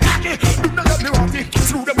first out a khaki. Do not get me rotty.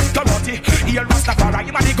 Slew them with karate. Here Rastafari,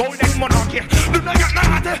 you are the golden monarchy. Do not get me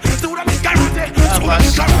rotty. Slew them with karate. Slew them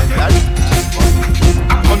with karate.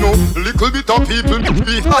 I know little bit of people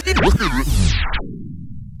be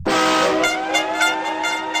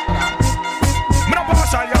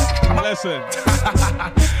Listen.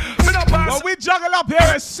 When we juggle up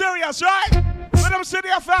here, it's serious, right?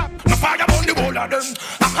 Rhythmcityfm. My fire on the wall of them.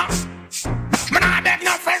 Man, I beg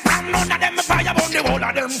no friend from none of them. My fire on the wall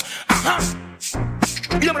of them.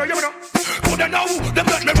 You know. Who they know? Them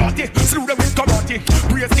get me rotty. Slew them with karate.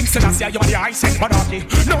 Praise King Selassie, you're the icing monarchy.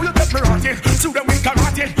 Now you get me rotty. Slew them with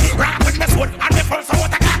karate. Rap with me sword and me first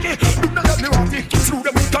out a khaki. Do not get me rotty. Slew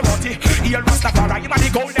them with karate. Here Rastafari, you are the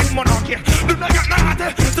golden monarchy. Do not get me rotty.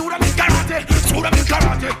 Slew them with karate. Slew them with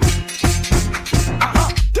karate.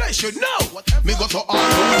 They should know. Me got to all boy.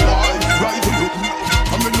 Right to look.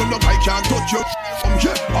 I mean no I can't touch you.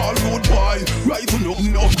 Yeah, all good boy. Right to look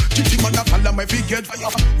no. Chichi man a follow my feet get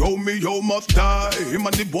fire. Romeo must die. Him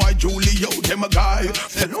and the boy Julio, them a guy.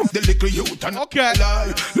 Sell up the little youth and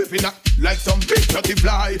lie. Living up like some big dirty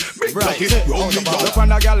fly. Big dirty Romeo. Look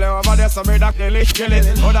on a gal over there, so me da kill it.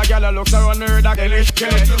 Other gal looks around her, da kill it.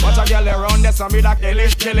 Watch a gal around there, so me da kill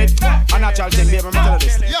it. And a child thing, baby, me tell you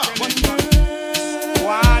this.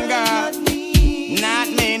 One girl, not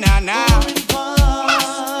me, nah.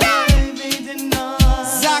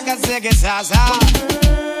 Zaga ziggy zaza.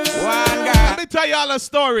 One girl. Let me tell y'all a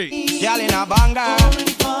story. Girl in a banger.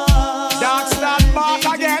 Dark start back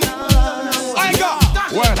again. I go.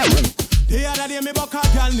 Well. The other day me buck a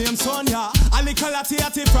girl named Sonia. A lick Little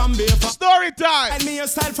Latty from Bayford. Story time. And me your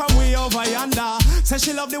style from way over yonder. Say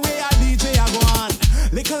she love the way I DJ I go on.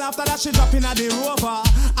 Little after that she drop in at the Rover.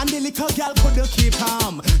 And the little girl couldn't keep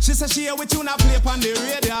calm. She said she hear with you now play up on the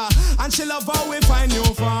radio. And she love how we find you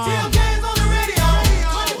from. TLK's on the radio.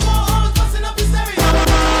 24 hours busting up the stereo.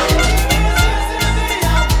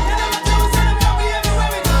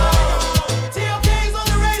 TLK's on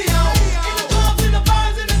the radio. In the clubs, in the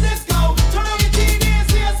bars, in the disco. Turn on your TV and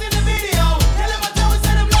see us in the video. Tell them I tell us,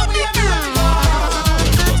 them love we everywhere we go.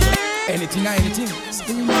 Anything or anything.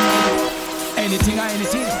 Anything or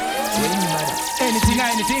anything. Anything or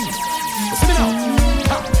anything. Spin out.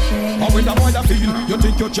 How when the boy that feel, you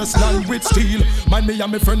think you just land with steel. Mind me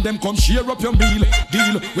and my friend them come share up your meal.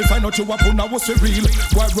 Deal, we find out you a puna was for real.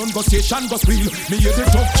 Boy run go station go spiel. Me hear the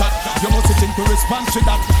tough chat, you must think to respond to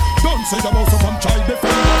that. Don't say you also come try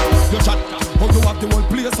defend that. You chat, how you have the whole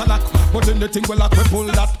place a lock. But in the thing well like we pull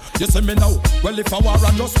that. You see me now, well if a war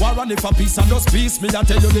and just war and if a peace and just peace. Me I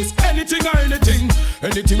tell you this, anything or anything.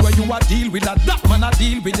 Anything where you a deal with that man a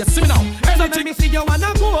deal with. You see me now, anything. So me see you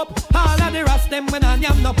wanna go up. All of the rest them when I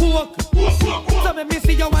am no pork. So me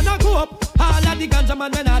see you wanna go up. All of the ganja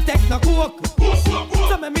man when I take no coke.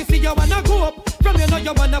 So me see you wanna go up. From you know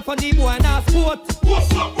you wanna funny boy and a sport.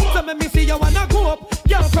 So me see you wanna go up.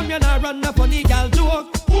 Girl from you nah run a funny girl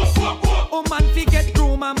joke. Oh man fi get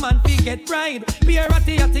groom and man fi get bride. Be a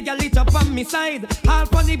ratty girl lit up on me side. All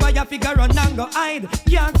funny boy a figure run and go hide.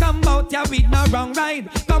 Can't come out ya with no wrong ride.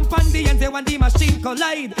 Come on the end say when the machine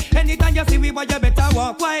collide. Anytime you see we boy you better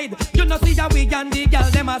walk wide. You know see ya we and the girl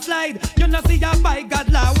them a slide. You know see ya by God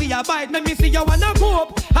law we abide. Me see you wanna go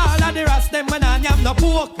up. All of the rest them when I am no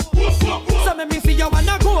pork. So me see you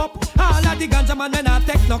wanna go up. All of the ganja man when I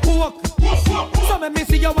take no coke. So me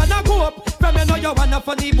see you wanna go up. From you know you wanna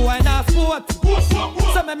funny boy and a sport.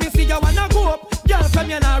 So me see you wanna go up. Girl from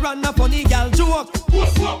you nah run a funny girl joke.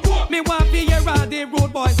 Me want to hear all the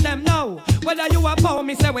rude boys them now. Whether you a pow,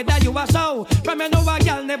 me say whether you a show. From you know a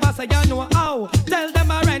girl never say you know how. Tell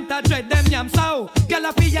them a rent a dread them yam sow. Girl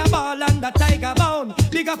a feel a ball and the tiger bone.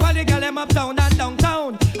 Big up all the girl them uptown and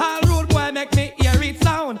downtown. All rude boy make me hear it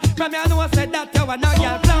sound. From you know I said that you a no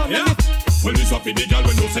girl clown. Yeah. Well, this up in the girl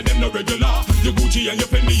when you say them no regular. Your Gucci and your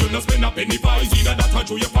Fendi, you no spend a penny for. It's either that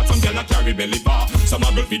or your fat, some girl a carry belly bar. Some a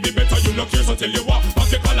girl feed the better, you no care, so tell you what. Pack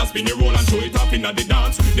your collar, spin your roll and show it up in the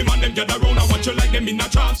dance. The man them gather round and watch you like them in a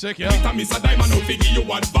trance. Later miss a diamond, out figure you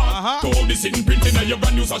advance. To all the sitting printing and your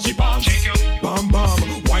brand new sashi pants. Bam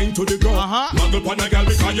bam, wine to the ground. Muggle pan a girl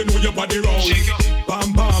because you know your body round. Bam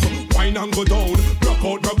bam, wine and go down. Rock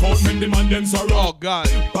out, make the man them sorrow. Oh God.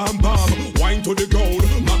 Bam bam, wine to the ground.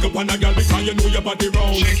 Muggle pan a girl because you know your body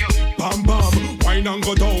round. Bam bam, wine and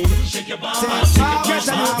go down. Shake your bam bam, shake your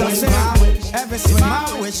bam. Every swing,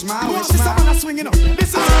 my wish, my wish. This one a swinging up. This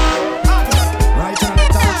is right on the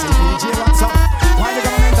taxi, DJ, what's up? Why the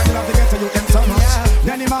government I love to get to you them so much?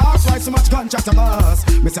 Then him ask why so much contract to us.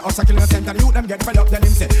 Me say us a killing a tent and the youth them get fed up. Then him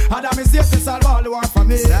say, Adam is here to solve all the war for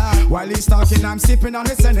me. While he's talking, I'm sipping on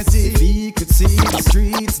his Hennessy. He could see the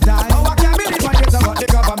streets die. Oh, I can't believe my words what the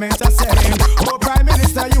government are saying. Oh, Prime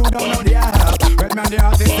Minister, you don't know the app. Redman the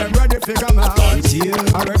artist, them ready to come out. I'm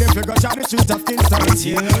ready to go try the street of Kingston.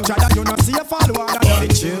 Try that you not see a follower.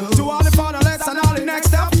 To all the fatherless and all the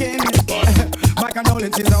next of kin. My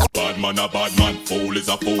condolences now. Bad man a bad man, fool is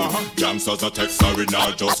a fool. Gangsters a text, sorry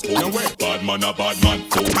not just fool. Bad man a bad man,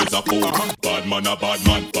 fool is a fool. Bad man a bad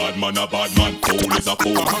man, bad man a bad man, fool is a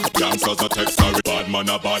fool. Gangsters a text, sorry. Bad man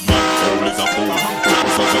a bad man, fool is a fool.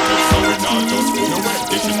 Gangsters a text, sorry not just fool.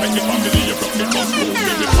 Disrespect the family, you broke the first fool.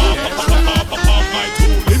 Baby pop my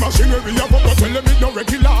tool. The machinery a go tell them it no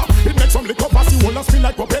regular. It makes some liquor pass you all a spin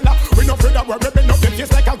like propeller. We no afraid that we're ripping up them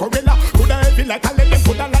face like a gorilla. Coulda heavy like a lead,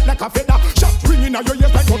 coulda light like a feather. Shot ringing out your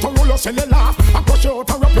ears like Motorola cellular. I crush you out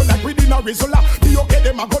and wrap you like within a Rizola. The okay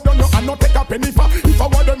them a go down and not take a penny for. If I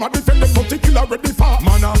want them a defend them, particular ready for.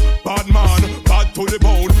 Man a bad man, bad to the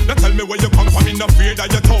bone. Now tell me where you come from, in the fear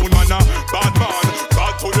that you town. Man a bad man,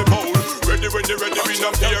 bad to the bone. Ready when you ready, we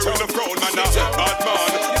not fear in the throne. Man a bad man,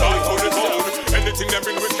 bad to the bone. Anything them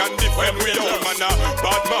bring we can defend we own. Man a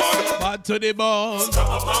bad man, bad to the bone.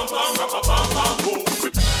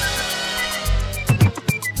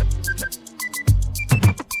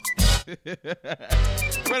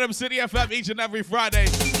 Rhythmcityfm each and every Friday,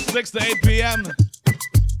 6 to 8 p.m.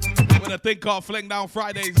 with a thing called Fling Down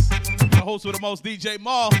Fridays. The host with the most, DJ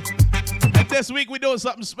Maul. And this week we're doing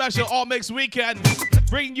something special, All Mix Weekend.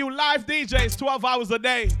 Bringing you live DJs 12 hours a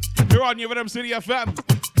day. You're on your Rhythmcityfm.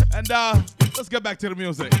 And let's get back to the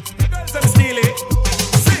music. Girls and steal it.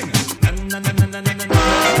 Sing. Na, na, na, na, na, na, na.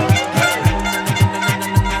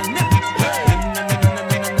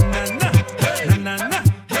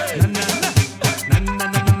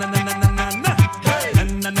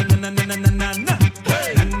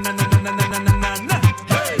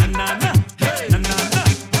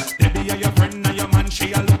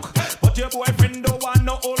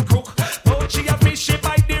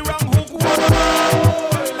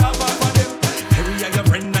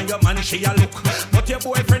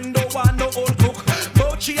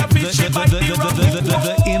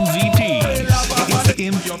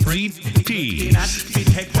 MVP.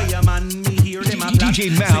 DJ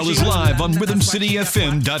Mal is live on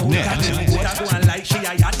rhythmcityfm.net.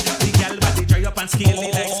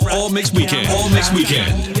 All mixed weekend.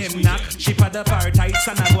 She pad up her tights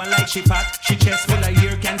and I go like she fat. She chest full of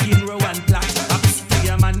hair, canteen row and black. Ups to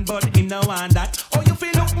your man, but he no want that. Oh, you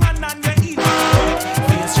feel look man and you eat that.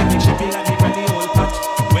 Face she feel like the belly old pot.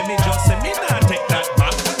 When me just say me nah take that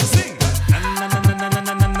back. Sing. Na na na na na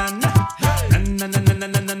na na na na. Na na na na na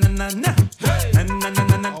na na na na. Na na na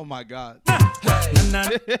na na. Oh my God. Na na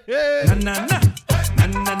na na na.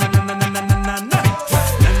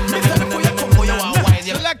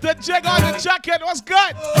 Select the jig on the jacket. What's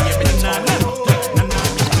good?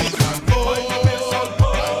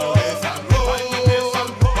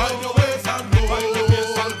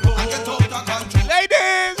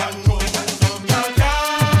 Ladies.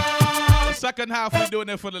 The second half, we're doing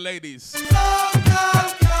it for the ladies.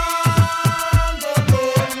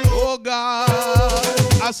 Oh God.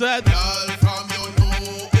 I said.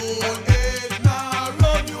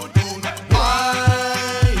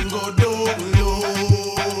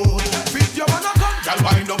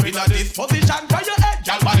 Position for your head,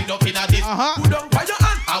 y'all wind up in a this. Put down for your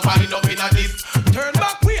hand, I wind up in a this. Turn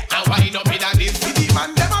back way, I wind up in a this. The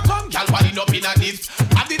man them a come, y'all wind up in a this.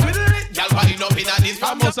 At the middle it, y'all wind up in a this.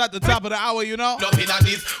 Almost at the top of the hour, you know. Up in a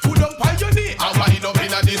this. Put down for your knee, I wind up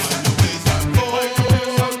in a this.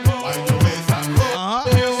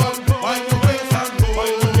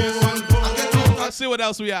 Let's see what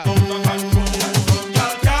else we have.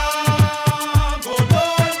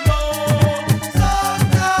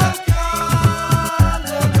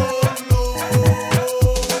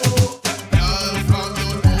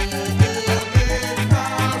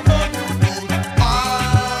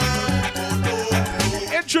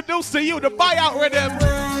 Introduce to you the buyout rhythm.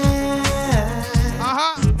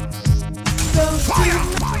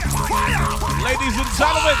 Ladies and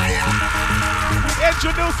gentlemen,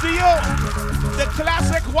 introduce to you the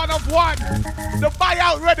classic one of one, the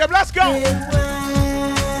buyout rhythm. Let's go.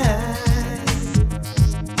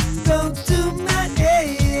 Go to my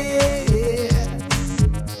head,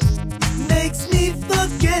 makes me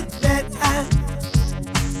forget that I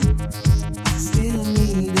still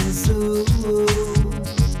need a soul.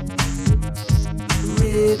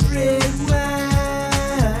 Red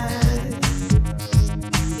wine,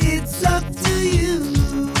 it's up to you.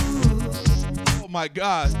 Oh my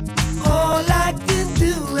God. All I can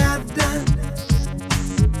do, I've done,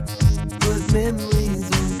 but memories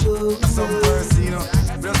won't go. Some person, you know,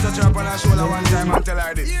 just touch her up on her shoulder one time and tell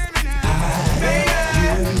her this. Baby,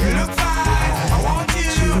 you look fine. I want you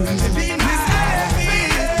to be my baby.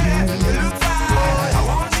 You look fine. I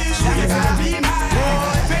want you to be my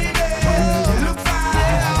baby. You look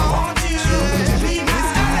fine. I want you to be my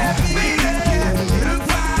baby. You look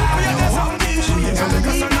fine. I want you to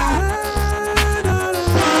be my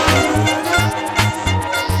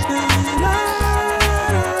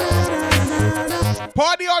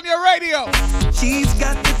Party on your radio. She's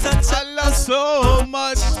got the touch I love so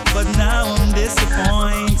much, but now I'm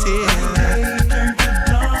disappointed.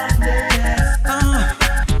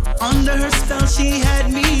 Under her spell, she had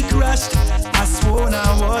me crushed. I swore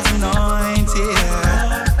I was anointed.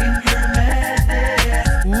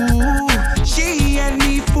 Ooh, she had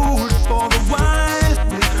me fooled for a while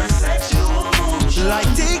with her sexual motion, like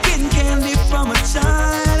taking candy from a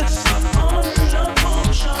child.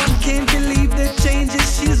 I can't believe the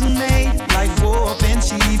changes she's made, like wolf in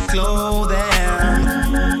cheap clothing.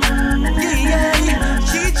 Yeah,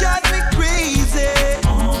 she drives me crazy.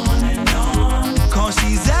 On and on, 'cause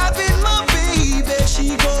she's having my baby.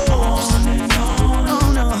 She goes on and on.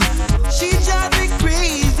 Oh no, she drives me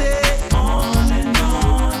crazy. On and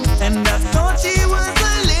on, and I thought she was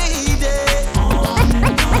a lady. On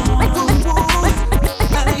and on.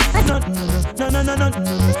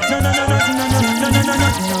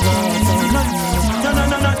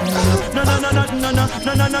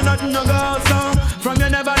 No go so. From you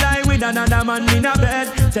never lie with another man in a bed.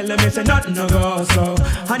 Tell them it's a nothing no go so.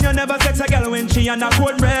 And you never sex a girl when she on a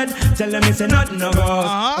cold bread. Tell them it's a nothing no go.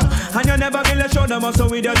 And you never feel a shoulder muscle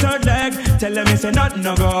with your third leg. Tell them it's a nothing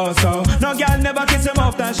no go so. No girl never kiss him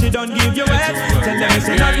off that she don't give you head. Tell them it's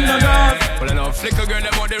a nothing no go. Well, I know flicker girl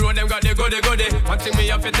them on the road, them got the goody. One thing me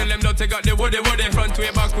have to tell them, don't take out the woody. Front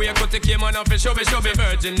way, back way, cut the came on off the show.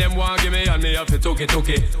 Virgin them want give me and me have to took it.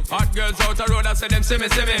 Hot girls out the road, I say them see me.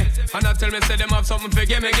 And I tell me say them have something for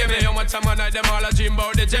gimme. How much time I night them all a dream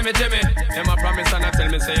about the Jimmy. Them a promise and I tell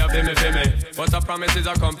me say you feel me. But a promise is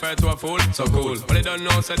a compared to a fool, so cool. But they don't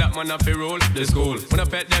know say that man have to rule the school. When I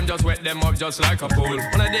pet them, just wet them up just like a pool.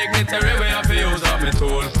 When I dignitary way I feel use up my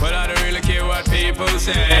tool. But I don't really care what people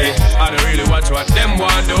say. I don't really watch what them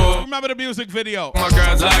want do. Remember the music video? My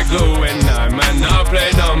girls like glue and I man now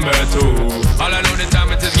play number 2. All I know the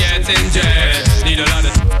time it is getting jet. Need a lot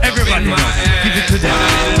of everybody now. Give it to them.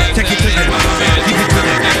 Take it to them. Give it to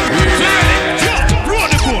them. Roll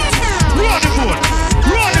the boat. Roll the boat.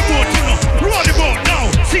 Roll the boat, you know. Roll the boat now.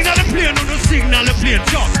 Signal the plane on the signal the plane.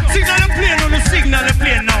 Signal the plane on the signal the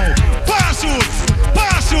plane now. Parachute.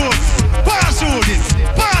 Parachute. Parachute.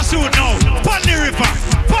 Parachute now. Pon the river.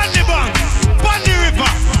 Pon the bank. Pon the river.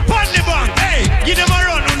 Pon the bank. Hey, give them a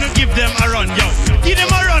run. Wanna give them a run, yo. Give them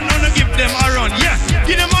a run. Wanna give them a run. Yeah.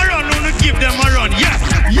 Give them a run. Wanna give them a run. Yeah.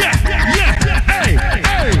 Yeah. Yeah. Hey.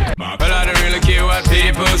 Hey. But I don't really care what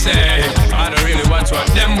people say. I don't really watch what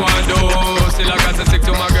them want do. Still I got to stick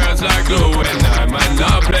to my girls like glue. And I might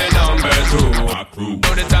not play number 2.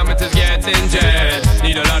 Know the time it is getting jet.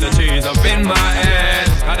 Need a lot of trees up in my head.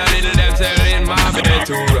 Got a little damsel in my bed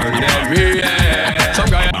to run every head. Some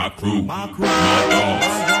guy. My crew, my dogs,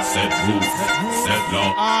 set rules, set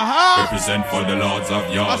law. Represent for the lords of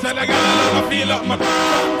yards. I feel like my.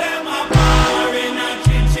 From them a power in a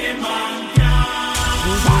kitchen man.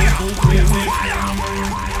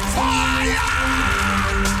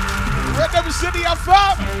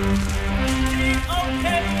 Rhythmcityfm.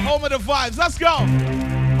 Home of the vibes. Let's go.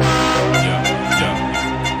 Yeah.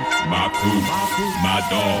 My crew, my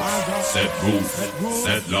dogs, set rules,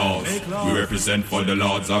 set laws. We represent for the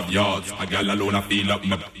lords of yards. A gal alone I feel up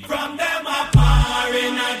my. From them a power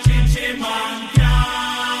in a chinchin man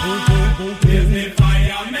can. Give me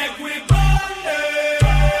fire, make we burn them.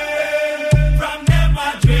 From them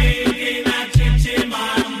a drink in a chinchin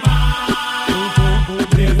man bar.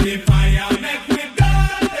 Give me fire, make we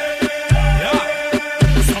burn them.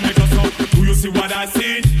 Yeah. So make us up. Do you see what I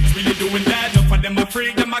see? Really doing that. Enough of them a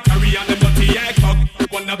freak. Them a carry on them dirty egg.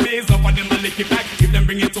 Wanna blaze up and them a lick it back. If them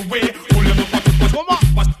bring it away, pull them up. Come on.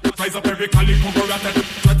 Rise up every calico, go rat.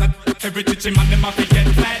 Every teaching man them a fi get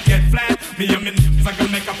flat. Me and me I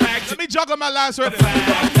can make a pack. Let me juggle my last word.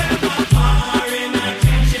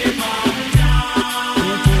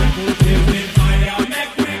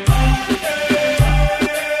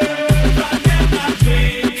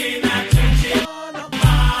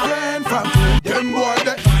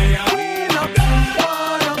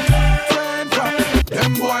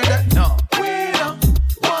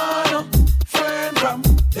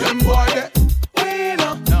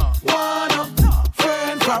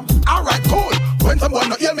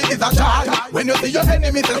 When you see your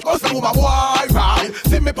enemy, say, go see my boy, right?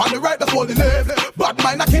 See me on the right, that's all the left. But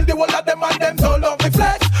mine, I kill the whole of them and them don't love me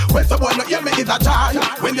flex. When someone not hear me, is a child.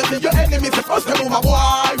 When you see your enemy, say, go see my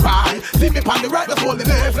boy, right? See me on the right, that's all the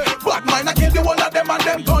left. But mine, I kill the whole of them and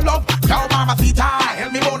them don't love. Cow mama sita,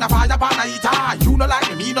 help me on a fire, pan a eater. You no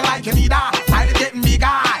like me no like me neither. Side getting bigger.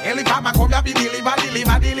 Hell if I'm a come here, be deliver, really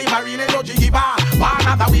no jiggiver. One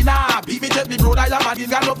as a winner, beat me, check me, brother, I'm a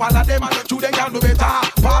this guy, no follow them. Two them can do better.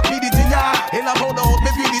 Pop me the thing, hell about the hope,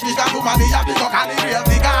 me feel the nigga, to my nigga, because I live real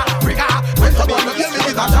nigga. When someone no hear me,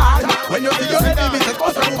 is a child. When you see your enemy, say,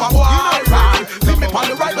 go to move a boy, right? See me on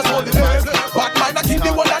the right, that's all the best. But mine, I keep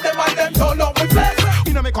the one of them and them don't love me flex.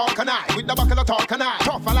 You know me call can I, with the buckle of talk can I.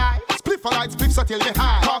 Talk for lie, split for light, split so till me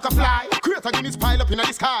high. Talk a fly, create a Guinness pile up in the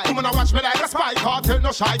sky. Woman a watch me like a spy, cartel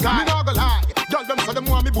no shy guy. Me no go lie, y'all them so them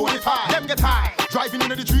want me bonify. Them get high, driving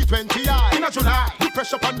into the 320i. In a July, the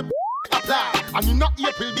pressure on the apply. And you not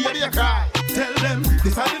April, baby, I cry. Tell them, this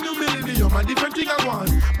is the new millennium, a different thing I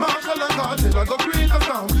want. Marshall and cartel, I go create a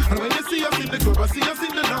sound. And when you see us in the club, I see us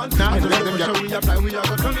in the dance. Nah, and the pressure we apply, we are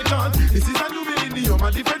going to turn it on. This is a new millennium,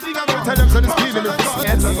 a different thing I want. Tell them so the speed in the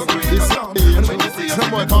this no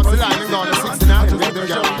more talk to line and go to 69.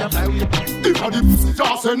 If I did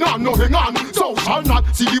just say no, nothing on, so shall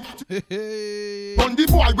not see the on the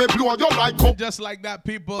boy we blow your like up. Just like that,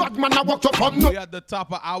 people. But man, I walked up on we at the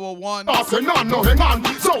top of hour 1. I say no, nothing on,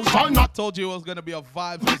 so shall not. I told you it was gonna be a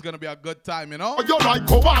vibe, so it's gonna be a good time, you know. You like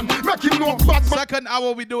go on, make him know bad. Second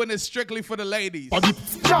hour we doing is strictly for the ladies. But the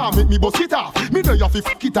can't make me bust it off. Me know you fi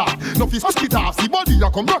fuck it off. No fi fuck it off. See body you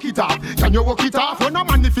come rock it off. Can you work it off? When a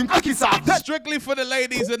man if him cock it off. Strictly for the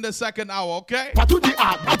ladies in the second hour, okay? But to the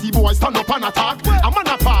art, that the boy stand up and attack. A man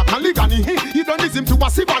a park and lick and granny. He don't listen to a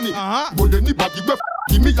sivani. But anybody will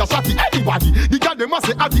give me a shotty. Anybody. The girl them a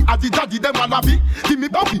say addy daddy them a lobby. Give me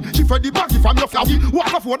buggy. She fed the baggy from your flabby.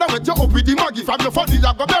 Walk off water with you up with the maggie from your funny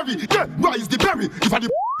I go berry. Yeah, rise the berry. If I the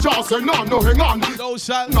just say no, hang on. No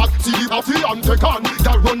shall not see the party and take on.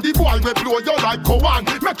 Girl run the boy we blow you like go on.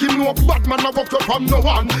 Make him know bad man a walk you from no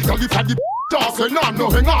one. Girl if I the just say no,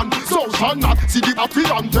 hang on. So shall not see the party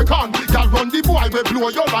and take on. Girl run the boy we blow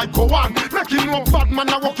you like go on. Make him know bad man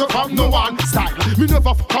a walk you from no one. Style, me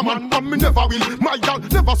never fuck a man and me never will. My girl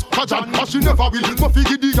never suck a jan and she never will. But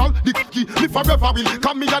figure the girl, the cocky, me forever will.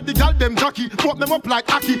 Come me at the girl them jockey, put them up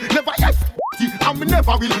like Aki. Never yes. And me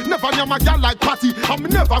never will, never near my girl like Patty. And me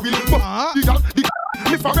never will, but the girl,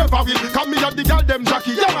 me forever will. Come me and the girl them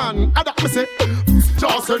Jackie. Yeah man, I that me say.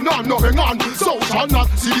 Just say no, hang on. So shall not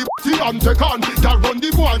see the party and take on. Girl run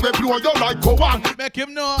the boy, we blow you like go on. Make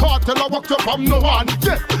him know. Cartel a walk you from no one.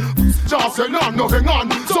 Yeah. Just say no, hang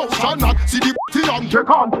on. So shall not see the party and take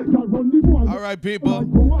on. Girl run the boy. All right, people.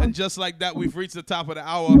 And just like that, we've reached the top of the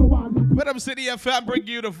hour. Rhythm City FM bring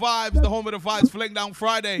you the vibes, the home of the vibes, Fling Down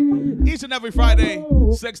Friday. Each and every Friday,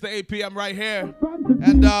 6 to 8 p.m. right here.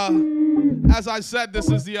 And as I said,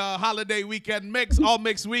 this is the holiday weekend mix, all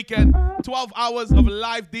mix weekend. 12 hours of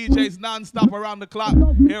live DJs non-stop around the clock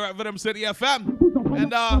here at Rhythm City FM.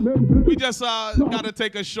 And we just got to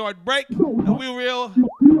take a short break. And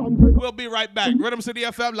we'll be right back. Rhythm City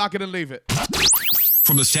FM, lock it and leave it.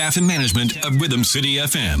 From the staff and management of Rhythm City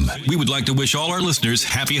FM, we would like to wish all our listeners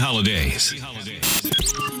happy holidays.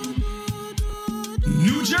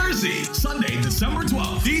 New Jersey, Sunday, December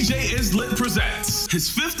 12th, DJ Is Lit presents his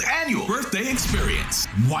 5th annual birthday experience,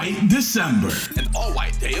 White December, an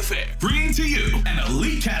all-white day affair, bringing to you an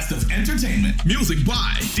elite cast of entertainment, music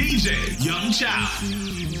by DJ Young Chow,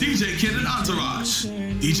 DJ Kid and Entourage,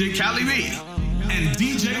 DJ Cali B, and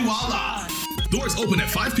DJ Walla. Doors open at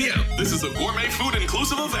 5 p.m. This is a gourmet food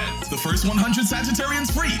inclusive event. The first 100 Sagittarians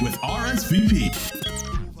free with RSVP.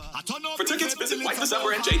 For tickets, visit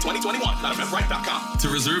whitedecembernj2021.eventbrite.com. To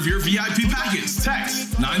reserve your VIP package,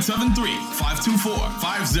 text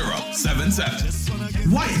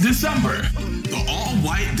 973-524-5077. White December, the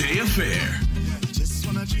all-white day affair.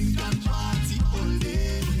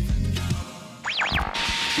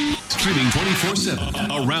 Streaming 24/7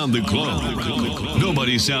 around the globe.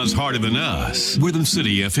 Nobody sounds harder than us. Rhythm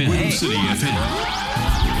City FM. Rhythm City FM.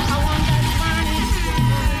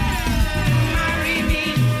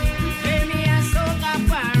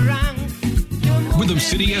 Rhythm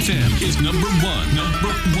City FM is number one.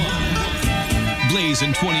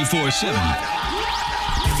 Blazing 24/7.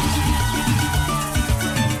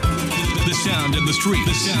 The sound of the street.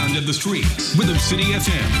 The sound of the streets. Rhythm City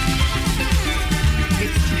FM.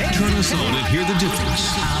 Turn us on and hear the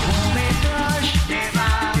difference.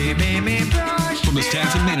 From the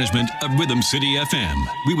staff and management of Rhythm City FM,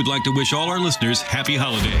 we would like to wish all our listeners happy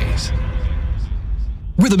holidays.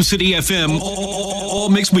 Rhythm City FM, all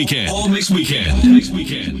mix weekend. All mix weekend.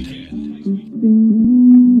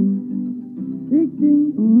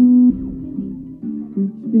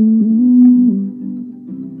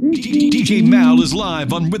 DJ Mal is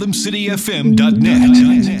live on RhythmCityFM.net.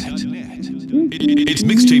 It's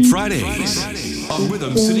Mixtape Fridays on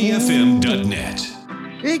RhythmCityFM.net.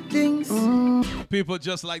 Big things. People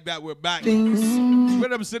just like that, we're back.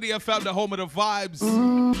 Rhythm City FM, the home of the vibes.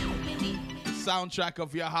 Soundtrack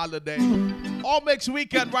of your holiday. All mix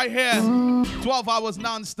weekend right here. 12 hours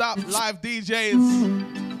non-stop. Live DJs.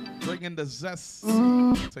 Bringing the zest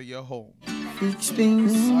to your home.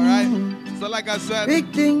 All right. So like I said,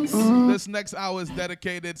 this next hour is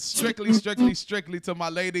dedicated strictly to my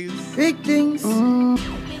ladies. Big things.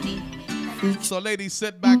 So ladies,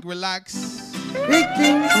 sit back, relax. Big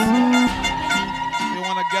things. If you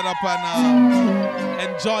want to get up and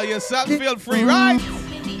enjoy yourself, feel free, right?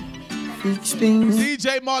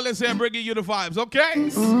 DJ Marley's here bringing you the vibes,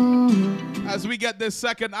 okay? As we get this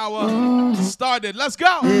second hour started. Let's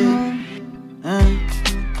go!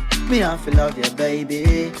 Me have to love you,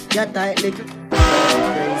 baby. You're tight little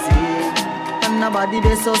crazy. And nobody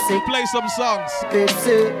they so sick. Play some songs.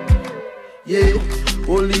 Pepsi. Yeah.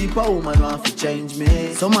 Only a woman want to change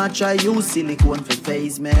me. So much try use silicone for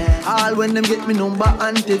face me. All when them get me number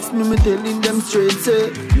and text me telling them straight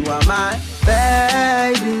say, you are my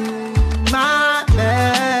baby. My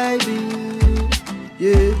baby,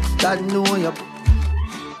 yeah, God know you.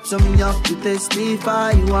 So me have to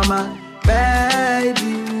testify, you are my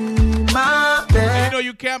baby, my baby. And you know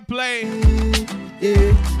you can't play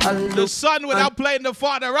the son without playing the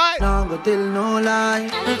father, right? Now go tell no lie.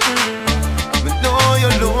 But know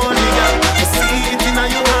you're lonely, girl. I see it in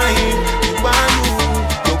your mind.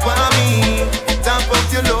 You want me, top of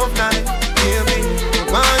your love night, baby.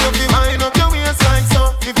 Why you be wind up your waist like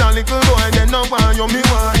so? If that little boy then no want you, me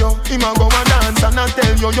want you. Him a go and dance and I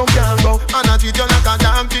tell you you can't go. And I treat you like a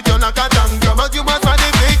dog, treat you like a tanker. But you must for the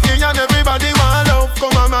victory and everybody want love.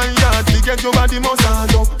 Come on my yard, we get your body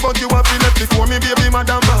massage up. But you have to left before me, baby,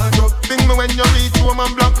 madam bad up. Think me when you reach home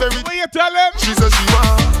and blackberry. What you tell him? She says she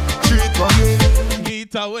want cheat for me.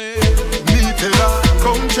 Get away. Me tell her,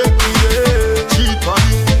 come check me, yeah. Cheat for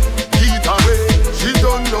me, get away. She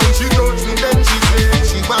don't know, she touch me, then she say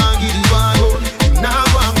she want give the boy home. Now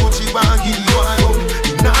want put she want give the boy home.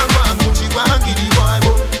 Now want put she want give the boy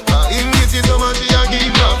home. Him this is so much she a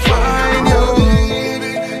give up. Find you,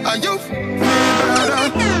 baby. Are you me better?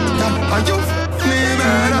 Are you me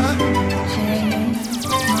better?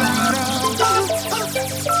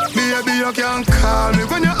 Baby, you can call me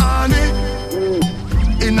when you're on it.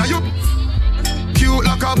 Inna you cute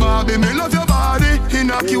like a Barbie, me love your body.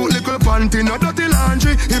 In a cute little panty, no dirty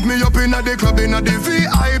laundry. Hit me up inna the club, inna the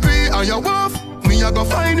VIP. And you want me, I go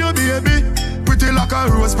find you, baby. Pretty like a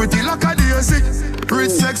rose, pretty like a daisy.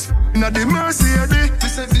 Rich sex inna the Mercedes. Me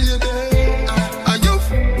say, baby, are you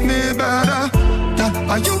me better?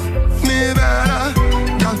 Are you me better?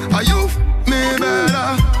 Are you me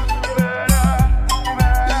better?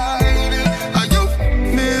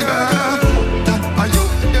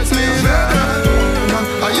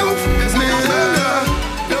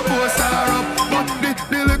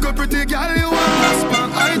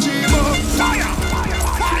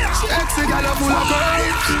 Full of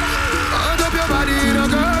curves. Hand up your body in a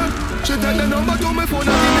girl. She tell the number to my phone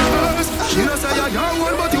and give me first. She don't say you're your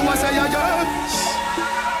one, but you want say you're yours.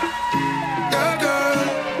 Yeah, girl.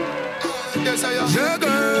 Yes, I am. Yeah,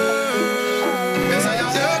 girl. Yes, I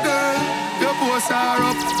am. Yeah, girl. Your posts are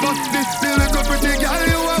up, but the little pretty girl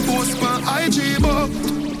you a post for IG, but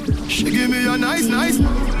she give me a nice.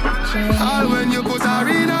 All when you put her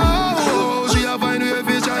in a hole, she a find way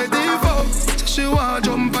if try to. She want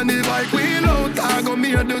jump on the bike wheel out. I go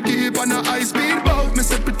me to keep on a high speed boat. Me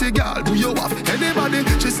say pretty girl, do you have anybody?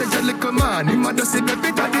 She say you little man, him a just see me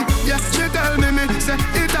fit daddy. Yeah, she tell me say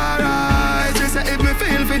it alright. She say if me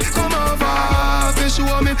feel fit, come over. Say she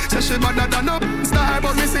want me, say she better than a star.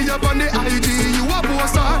 But me see you on the IG, you a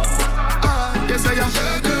poster. Yes I am.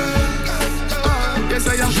 Yes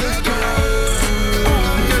I am.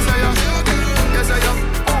 Yes I am. Yes I am.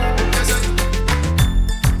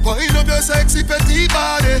 Wind up your sexy petite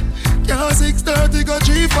body. Can't 6:30 go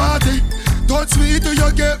 3:40. Touch sweet till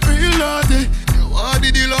you get real naughty. You want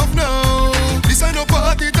the love now. This ain't no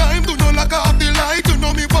party time. Do not lock off the light. You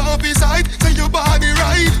know me want beside. Say your body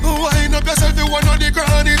right. Wind up yourself. You want the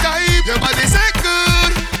cranny type. Your body say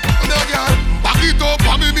good. Now girl, back it up.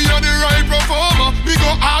 And me on the right performer. Me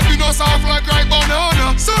go hard. Me no soft like ripe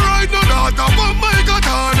banana. So right now daughter, but my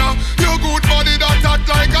katana. Your good body that hot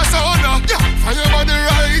like a sauna. Yeah, and your body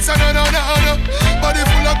right, na. Body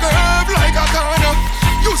full of curve like a corner.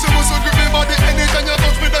 You say muscle grip me body anytime you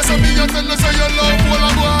touch me. That's a me and tell you say you love all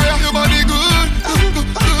of wire. Your body good,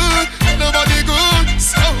 good. Nobody good,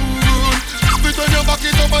 so good. Fit when you back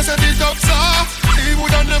it up and set it up soft. He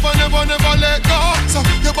woulda never let go. So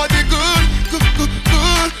your body good,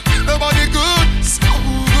 good. Nobody good, so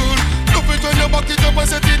good. Fit when you back it up and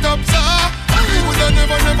set it up soft.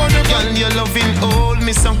 Girl, your loving hold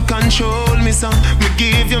me some, control me some. Me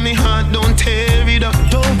give you me heart, don't tear it up.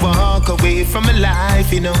 Don't walk away from my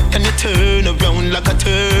life, you know. And you turn around like a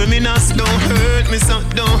terminus. Don't hurt me some,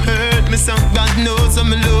 don't hurt me some. God knows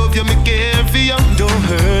I'm in love you, me care for you. Don't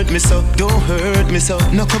hurt me so, don't hurt me so.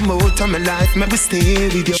 No come out of my life, maybe stay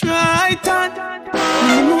with you. Try that,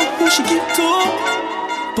 no know who she get to.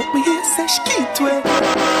 But me here say she get to it.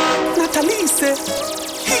 Natalie say,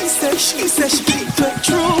 he said, she said, she keep it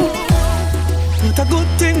true. Not a good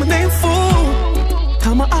thing, my name fool.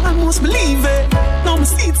 Come I almost believe it. No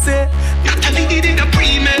mistake, say, Natalie did a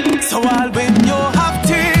pre-med. So all when you have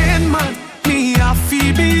 10 man, me I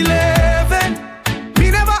feel believing. Me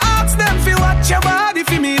never ask them if you watch your body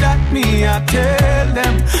for me that me I tell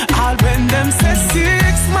them. All when them say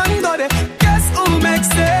 6 man got it, guess who makes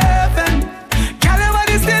 7? Can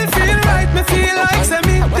everybody still feel right? Me feel like say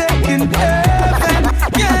me taking heaven.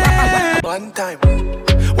 Yeah. One time.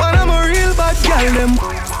 When I'm a real bad girl, them.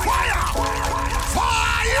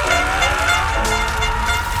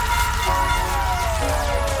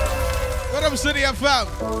 Rhythmcityfm.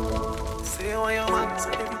 Say what you want, so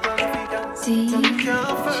every time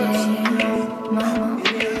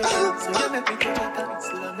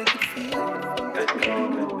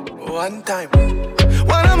one time.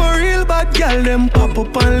 When I'm a real bad girl, them pop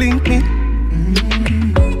up and link me.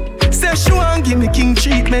 Say she want give me king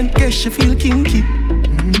treatment, guess she feel kinky.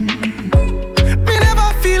 Me never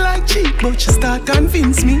but she start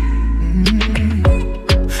convince me.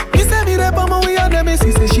 Me say me there, but my way on the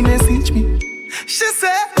messy, say she message me. She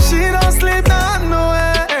say she don't sleep not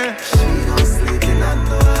nowhere. She don't sleep not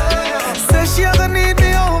nowhere. Say she ever need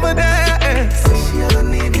me over there. Say she ever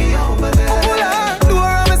need me over there. Oh Lord, do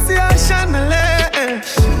her ever see her chandelier?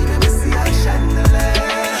 She never see her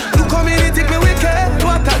chandelier. Look how me take me wicked,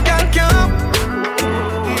 what a girl can.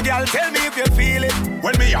 Girl, tell me if you feel it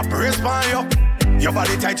when me a brace on you. Your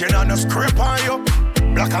body tight, you know no scrape on you.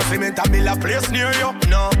 Black and cement and me a place near you.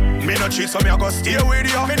 No, me no cheat, so me a go stay with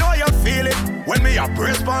you. Me know you feel it when me a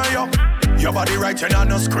brace on you. Your body right, you know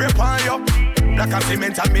no scrape on you. Black and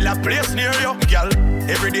cement and me a place near you. Girl,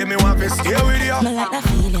 every day me want to stay with you. Me like that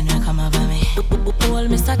feeling that come over me.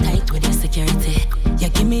 Hold me so tight with your security. You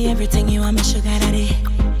give me everything you want, me sugar daddy.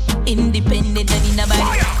 Independent and in the body.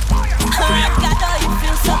 Alright, God, how you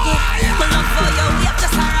feel so good. My love for you, we have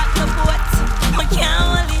just a rock the boat. Me can't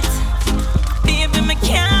hold it, baby, me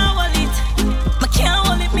can't hold it. Me can't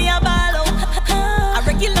hold it, me a ball out. I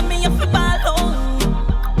regular me up a ball out.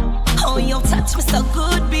 Oh, you touch me so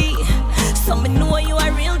good, B. So me know you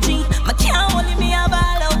a real G. Me can't hold it, me a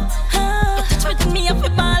ball out. You touch me up a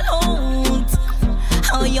ball out.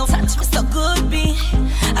 Oh, you touch me so good, B.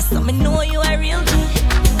 I saw me know you a real G.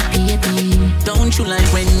 Baby, don't you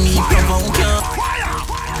like when me provoke you?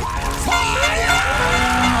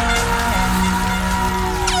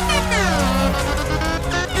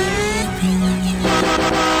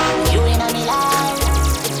 You in a me life,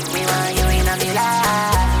 me want you in a me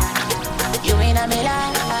life. You in a me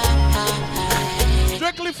life.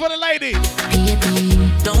 Strictly for the lady.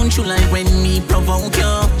 Baby, don't you like when me provoke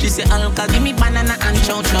you? She say, Alka, give me banana and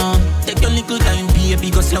chow-chow. Take your little time, baby,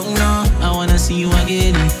 go slow now. I wanna see you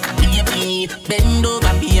again. Baby, bend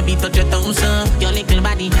over, baby, touch your toes, your little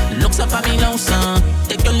body looks up at me now, son.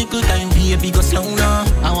 Take your little time, baby, go slow now.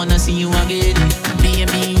 I wanna see you again.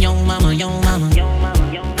 Baby, yo mama, yo mama.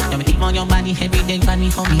 You me keep on your body, every day, body,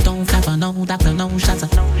 homie, don't flapper, no doctor, no shots.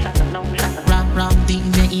 Rock,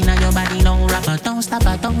 DJ, in your body, no rapper, don't stop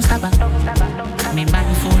her, don't stop her. Me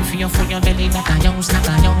body full for your belly, that I yo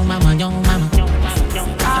snacker, yo mama, yo mama.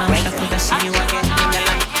 I could see you again in your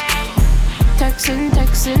life.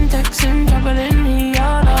 Texting, juggling he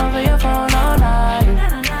all over your phone all night.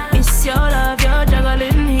 It's your love, you're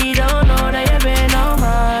juggling, he don't know that you've been on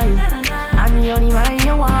mine. I'm the only man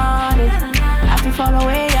you wanted. I can follow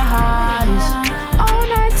where your heart is. All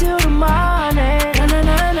night till the morning. Na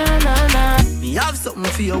na na na na. Me have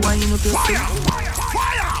something for you, wine up your skin.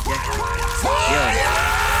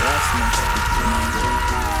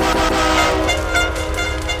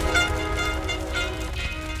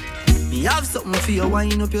 Me have something for you,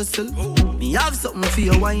 wine up yourself. Me have something for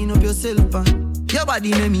you, wine up yourself. Your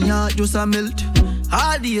body make me heart just a melt.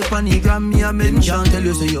 All day upon the gram me a mention. Tell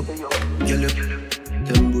you say you, girl up,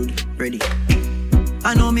 damn good, ready.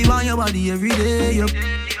 I know me want your body every day, yup,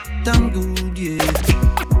 damn good, yeah.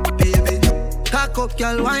 Baby, cock up,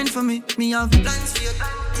 girl, wine for me. Me have plans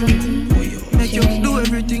for you. Make you do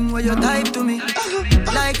everything while you type to me,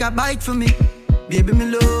 like a bite for me. Baby, me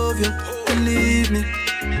love you, believe me.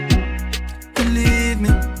 Believe me,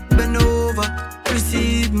 bend over,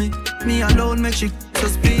 receive me. Me alone make she so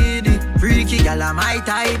speedy. Freaky gal are my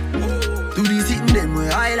type. Do the sitting them way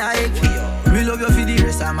I like. Me love you for the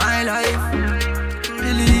rest of my life.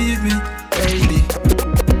 Believe me, baby.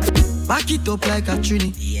 Back it up like a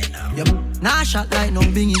trini. Yep, nah shot like no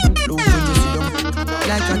bingy. Don't when you sit down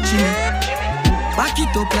like a chini. Back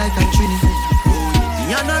it up like a trini.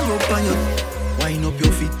 Me and a rope on you. Wind up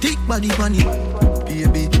your feet, thick body pan it.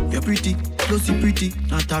 Baby, you're pretty. Pretty,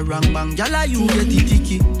 not a wrong bang, y'all you get it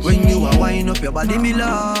ticky. When you are wind up your body, me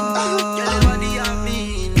love. Your body have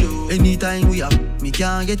me do. Anytime we up, me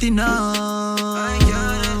can't get enough. I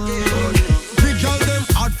can't get. Big girl them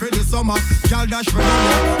hot for the summer. Girl dash for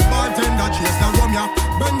the bartender chase the rum ya.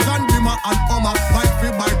 Benz and Beamer and Hummer. Bike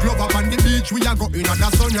free by glove up on the beach. We are going on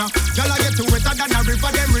the sun ya. Girl I get to wetter than a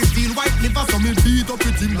river. Them reveal white liver, so me beat up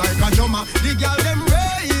with him like a drummer. The girl them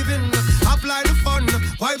raving. Apply the fun,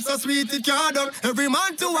 vibes so sweet it can't done. Every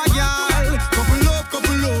man to a girl, couple up,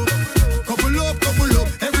 couple up, couple up, couple up.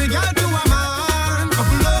 Every girl to a man,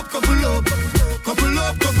 couple up, couple up, couple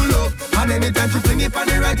up, couple up. And anytime she fling it on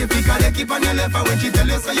the right, you pick her leg keep on your left. And when she tell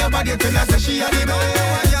you so your body, tell her say she a the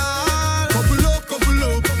best. Couple up, couple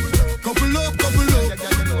up, couple up, couple up.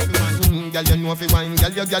 Girl, you know fi wine, girl,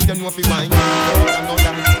 you know fi wine.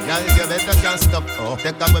 Girl, you better can't stop.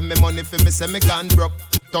 Take away me money for me say me can't broke.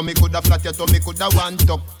 Tummy coulda flat, your tummy coulda one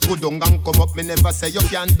tuck. Good down and come up, me never say you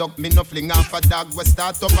can't duck. Me no fling off a dog, we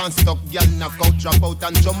start up and stuck. Girl knock out, drop out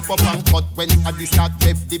and jump up and cut. When at the start,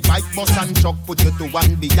 left the bike, bus and truck. Put you to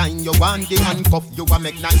one behind, you want the handcuff. You a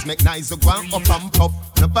make nice, you go up and puff.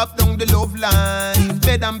 No pop down the love line.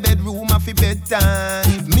 Bed and bedroom, a fi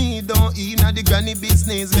bedtime. Me don't eat na the granny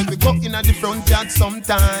business. Make we go in at the front yard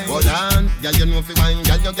sometime. Hold on, girl you know fi wine,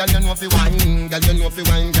 girl you know fi wine, girl you know fi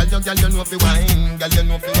wine, girl you know fi wine, girl you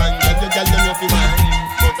know fi wine, girl you know fi wine.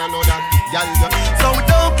 But I know that, girl you. So we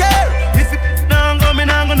don't care if it now go me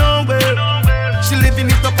now go nowhere. She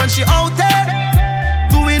living it up and she out there,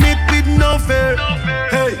 doing it with no fear.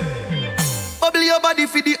 Hey, bubble your body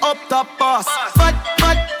for the up top boss. Fat,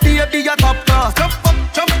 baby, your top class.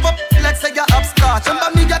 Jump up, let's say you're upstart. Jump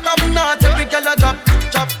on me, you're top notch. Every girl a drop.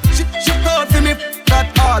 She proud for me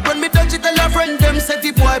that hard. When me touch it, tell her friend them set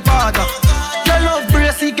the boy bad. Your love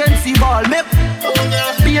brace, he can see ball. Me,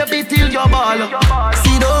 baby, till your ball.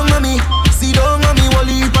 See down on me,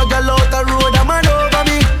 Wally, if a girl out the road, a man over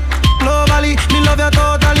me. Globally, me love you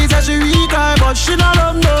totally. Say she retry, but she not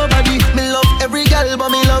love nobody. Me love every girl,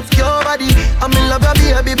 but me love your body. And me love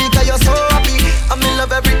your baby because you're so happy. And me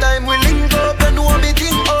love every time we link up and know me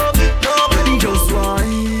think up. Nobody just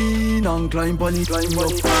whine and climb on it, climb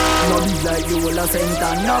up. No big like the whole of Saint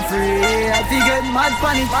and not free. I think get mad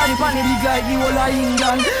funny, big like the whole of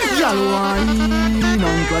England. Y'all whine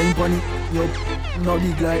and climb on it, yup. No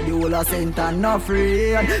big like the whole of Saint and not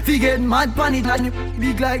free. Fi get mad pan it and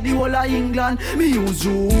big like the whole of England. Me use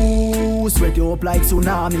juice, sweat you up like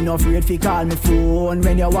tsunami. No afraid fi call me phone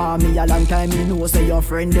when you want me. A long time me know say your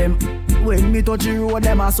friend them. When me touch the road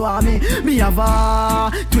them a swam me. Me have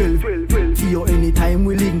a 12 for you anytime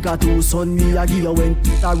we link a two son. Me a give you when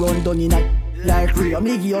I run down in a like real.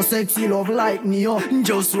 Me give you sexy love like Neo.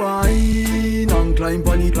 Just whine and climb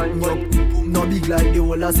on it, climb up. No big like the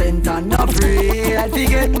whole of Saint and not free. I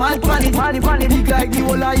forget mad pan it, big like the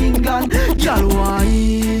whole of England. Y'all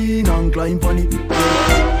whine and climb on it. No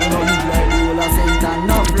big like the whole of Saint and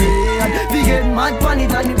not free. I forget mad pan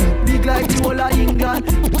it, big like the whole of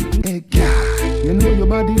England. Hey girl, you know your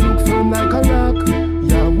body look firm like a rock.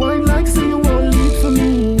 Yeah, wine like say you won't lead for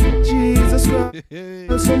me. Jesus Christ,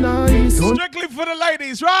 that's so nice. Strictly for the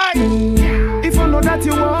ladies, right? If I know that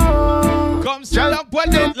you want, come straight up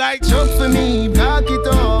on it like jump for me, back it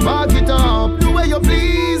up, the way you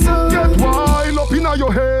please. Get wild up in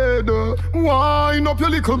your head, wind up your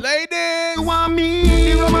little lady. You want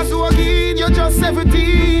me, the rubber so again, you're just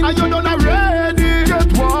 17, and you're done already.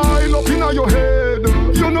 Get wild up in your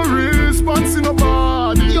head, you're no response in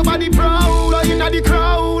nobody. Your body proud, or in the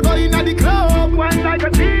crowd, or in the club, wine like a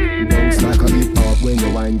teen. It's like a hip hop when you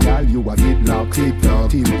wine, girl, you a hit lock, clip lock.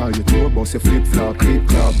 Team on your tour, bust your flip flop, clip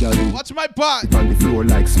clop, girl. Watch my part. On the floor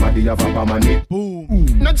like Smaddy have a bomb on it. Boom.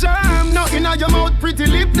 No jam, no in your mouth, pretty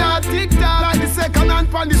lip that tick tock. Like the second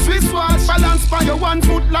hand on the Swiss watch. Balance on your 1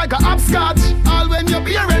 foot like a hopscotch. All when your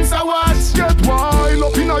parents are watch. Get wild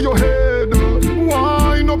up in your head,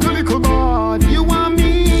 wind up your little body. You want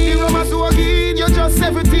me, the rubber so again, you're just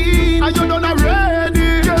 17, and you're done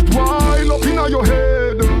already. Get wild up in your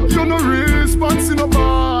head, you're no response in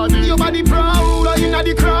nobody. Your body proud, or in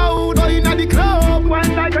the crowd, or in the club,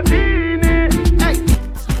 wine like a teeny. Hey,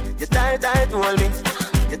 you tight, hold me.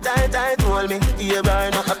 You tight, hold me. You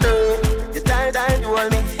burn up a blue. You tight,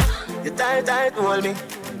 hold me. You tight, hold me.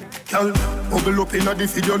 Girl, bubble up in the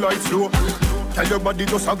video like flow. Tell your body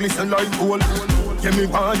just a glisten like gold. Give me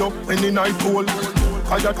wind up when the night cold.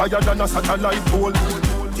 Higher than a satellite pole.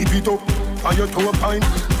 Tip it up on your toe pine.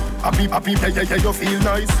 Happy, yeah, you feel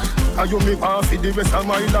nice. Cause you me want for the rest of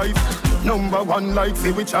my life. Number one like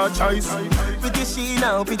for which our choice. Pretty she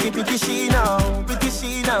now, pretty she now. Pretty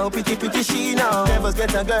she now, pretty she now. Never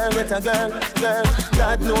get a girl.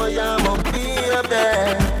 God know I'm up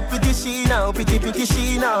there. Pretty she now, pretty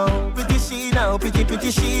she now. Pretty she now,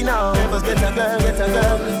 pretty she now. Never get a girl.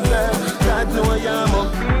 God know I'm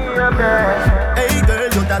up there. Hey girl,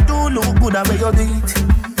 you that do look good at where you do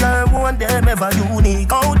it. Girl, want them ever unique.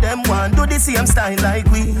 How them want do the same style like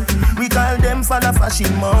we. We call them falla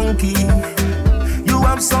fashion monkey. You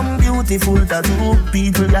have some beautiful tattoo.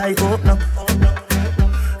 People like up now.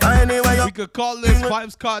 Anyway, we could call this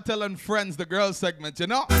Vibes Cartel and Friends, the girls segment, you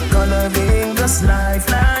know? Coloring this life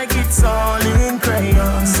like it's all in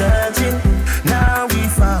crayon. Searching, now we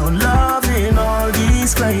found love in all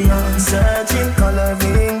these crayons. Searching,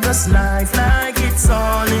 coloring this life like it's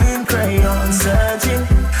all in crayon. Searching,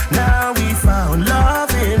 now we found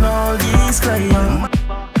love in all these crayons.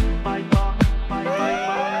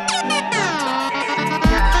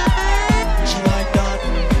 She like that,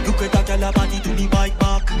 look at that girl body to me bite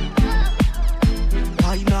back.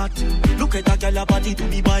 Why not? Look at that girl body to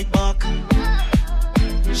me bite back.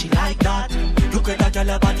 She like that. Look at that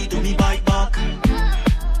girl body to me bite back.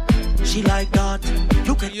 She like that.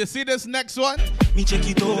 Look at you see this next one? Me check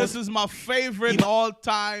it out. This is my favorite all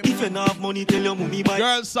time. If you not have money, tell your mommy bite.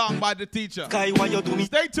 Girl song by the teacher. Sky, why you do me?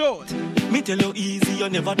 Stay tuned. Me tell you easy, you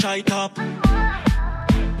never try top.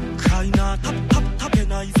 Cry not, tap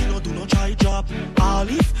your eyes, you do not try drop. All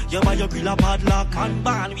if you buy your grill a padlock and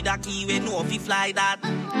ban with a key when no fi fly that.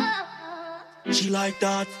 She like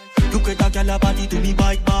that. Look at that girl body to me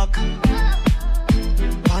bite back.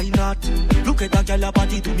 Why not? Look at that girl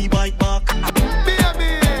body to me bite back.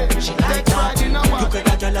 Baby, she like that. Look at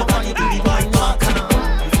that girl body to me bite back.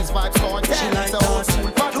 This is vibes for she like that.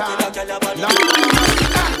 Look at that girl body.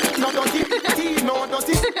 No dirty, no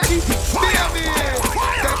dirty. Baby,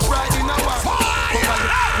 take pride in our.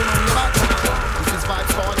 This is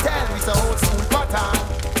vibes for 10. It's a old school pattern.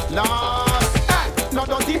 Lord, no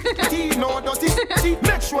dirty, no dirty.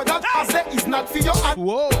 Make sure that asset is not for your hand.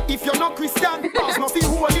 Whoa. If you're not Christian, pass not for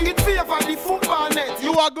holy. It favor the football net.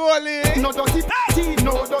 You are goalie. No dirty,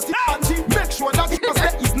 no dirty auntie. Make sure that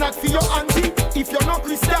asset is not for your auntie. If you're not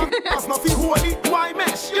Christian, pass not for holy. Why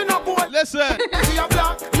mesh? You know boy. Listen. See a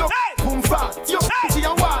black, you boom fat. You see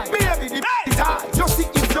a white. Baby, the is high. You see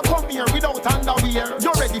if you come here without underwear,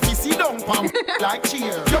 you're ready to see down pam like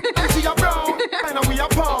cheer. You see a brown, and we a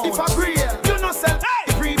pound. If a grey, you know sell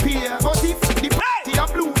prepare. But if the see a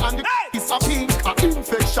blue and the is a pink, a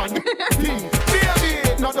infection. Pink. Baby,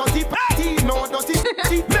 no dirty, no dirty.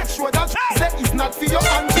 Make sure that set is not for your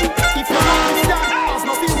auntie. If you're not Christian, pass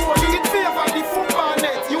not for holy. It favor the football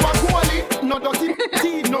net. You are goalie. No dirty,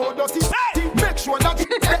 no dirty. Make sure that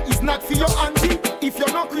set is not for your auntie. If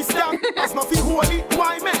you're not Christian, pass not for holy.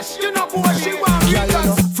 Why mesh? You know boy, she want me.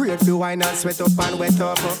 Afraid to wine and sweat up and wet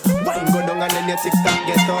up. Wine go down and then your TikTok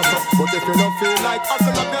get up. But if you don't feel like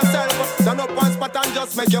hustle up yourself, stand up one spot and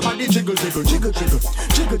just make your body jiggle, jiggle, jiggle, jiggle,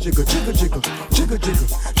 jiggle, jiggle, jiggle, jiggle, jiggle, jiggle,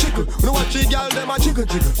 jiggle. No watch the girl them a jiggle,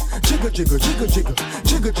 jiggle, jiggle, jiggle, jiggle, jiggle,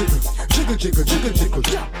 jiggle, jiggle, jiggle, jiggle, jiggle,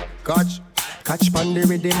 yeah. Catch pan the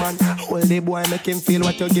rhythm man. Hold the boy, make him feel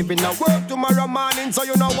what you're giving. Now work tomorrow morning, so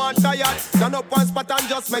you know want tired. Stand up one spot and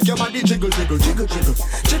just make your body jiggle, jiggle, jiggle, jiggle,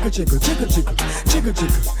 jiggle, jiggle, jiggle, jiggle, jiggle, jiggle,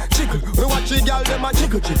 jiggle. We watch the girl them a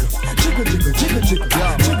jiggle, jiggle, jiggle, jiggle, jiggle, jiggle,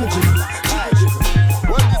 jiggle, jiggle, jiggle.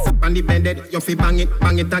 On the bed, you feel bang it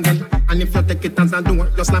again. And if you take it as a door,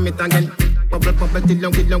 you slam it again. Bubble, bubble, till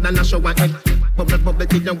long, than a shower head. Bubble, bubble,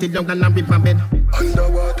 till long, than a river bed.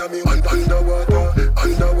 Underwater me, underwater,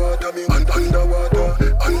 underwater me, underwater,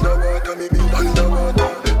 underwater me, underwater,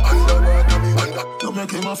 underwater me, underwater. You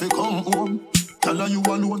make him have to come home. Tell her you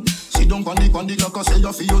alone. Sit down on the like I say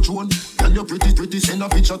you feel your throne. Tell you pretty, send a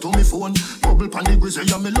picture to me phone. Bubble pan the grizzly,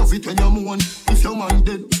 yeah, me love it when you moan. If your man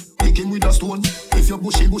dead, pick him with a stone. If you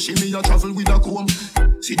bushy, me a travel with a comb.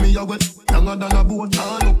 See me a wet, longer than a bone.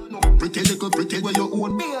 Ah no, pretty little pretty where you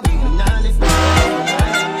own. But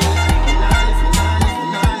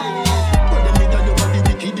them nigga you body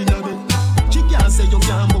wicked in a bed. She can't say you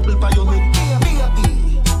can't bubble by your head.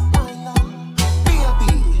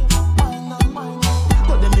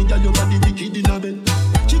 But them nigga you body wicked in a bed.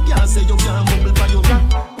 She can't say you can't bubble by your head.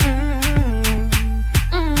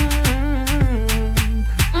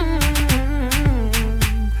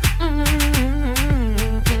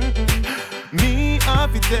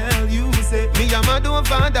 Tell you, say, me I'm a don't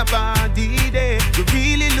find a body day. You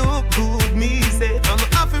really look good, me say. I'm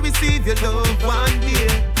happy to receive your love one day.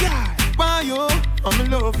 Yeah, why you? I'm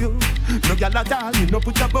love you. No girl at all, me no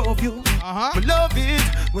put above you. Me love it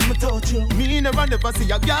when me touch you. Me never see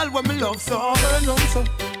a girl when me love so. Turn on so,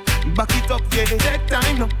 back it up, yeah. Take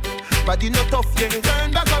time now. Body no tough, yeah.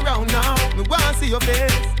 Turn back around now. Me wanna see your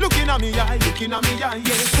face. Looking at me eye,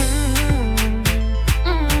 yeah.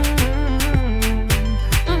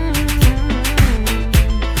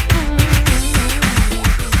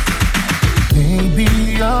 Baby,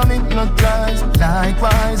 I'm hypnotized.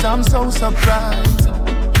 Likewise, I'm so surprised.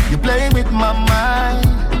 You play with my mind,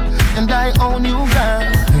 and I own you,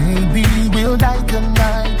 girl. Baby, we'll die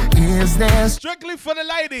tonight. Is there strictly for the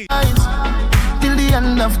ladies? Till the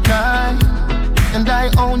end of time, and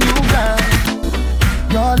I own you, girl.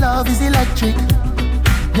 Your love is electric.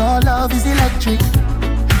 Your love is electric.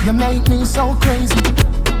 You make me so crazy.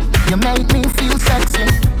 You make me feel sexy.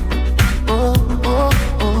 Oh, oh,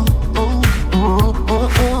 oh.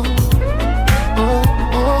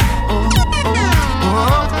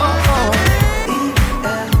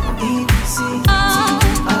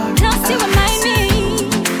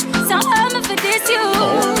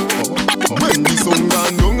 When the sun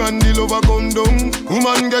gone down and the lover come down,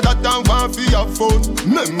 woman get that down for fi have fun.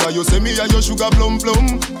 Remember you say me a your sugar plum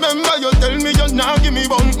plum. Remember you tell me you nah give me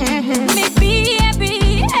bun. Me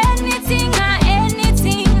baby, anything or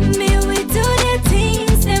anything, me will do the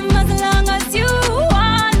things them as long as you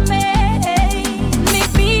want me. Me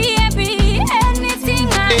baby, anything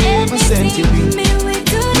or anything, me will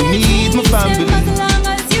do the things them as long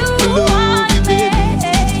as you want me.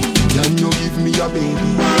 Can you give me a baby?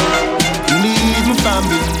 You need my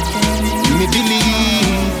family. Me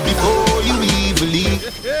believe before you even leave.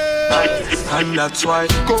 And that's why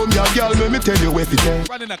come here, girl, let me tell you where to say.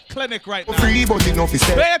 Running a clinic right now. Free, but it no fi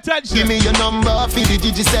say. Pay attention. Give me your number for the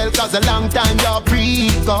Digicel, cause a long time you're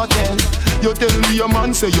pre-cartel. You tell me your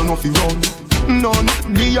man say you no fi run. None,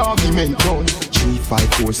 the argument done. 3,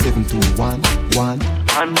 5, 4, 7, 2, 1, 1.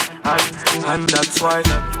 And that's why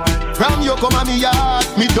from you come at me yard,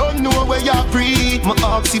 me don't know where you're free. My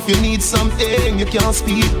ask if you need something, you can't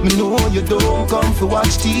speak. Me know you don't come for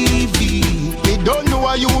watch TV. Me don't know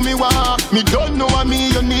why you me want, me don't know what me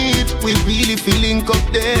you need. We really feeling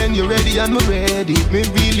up then, you ready and me ready. Me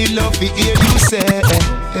really love to hear you say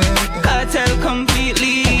Cartel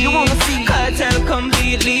completely. You wanna see? Cartel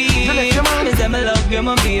completely. Me say me love you,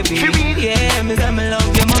 my baby. Yeah, me say me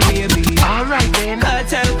love you, my baby. Alright then.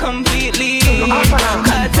 Cartel completely.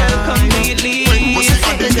 Cartel completely. Me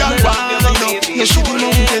say me love you, my baby. You should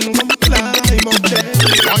mountain, come climb up there.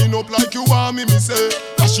 Line up like you want me say.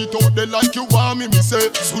 Dash it out there like you want me say.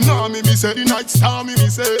 Tsunami me say. The night star me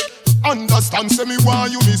say. Understand, say me why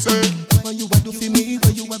you me say. What you a do for me?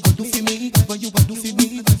 What you a go do for me? What you a do for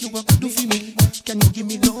me? What you a go do for me? Can you give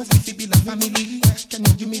me love if it be like family? Can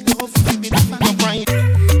you give me love if it be like family?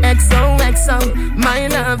 XOXO, my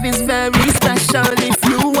love is very special. If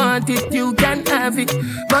you want it, you can have it,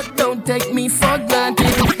 but don't take me for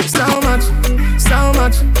granted.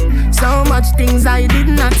 So much things I did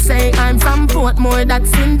not say. I'm from Portmore,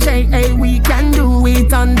 that's in JA. We can do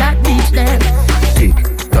it on that beach there. Tick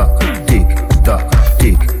tock, tick tock,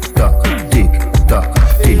 tick tock, tick tock,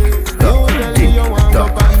 tick tock, tick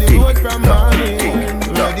tock, tick tock, tick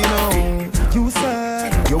tock. You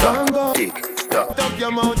said you want go. Tick tock. Up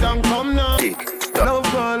your mouth and come now. Tick tock.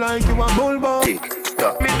 Love girl like you a bulldog. Tick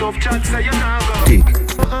tock. Me tough chat say you nah go. Tick.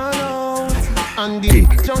 All out and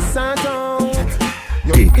the just sat out.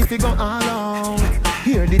 If you go all out,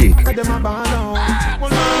 here the dick them a ball out.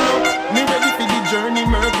 Well, me ready for the journey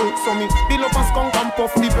miracle. So me fill up a skunk and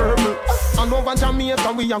puff the purple. And over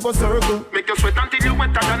Jamaica we a go circle. Make you sweat until you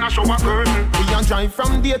wetter than a shower curtain. We a drive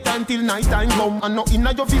from daytime till night time come. And no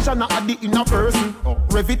inna your vision, not at the inner person.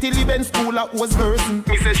 Rev it till event school a was person.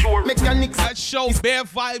 Me say sure. Mechanics. That show Bare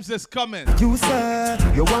Vibes is coming. You say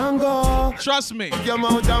you want go. Trust me. Your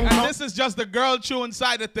mouth and this is just the girl tune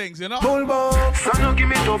side of things, you know. Bulbo. So no give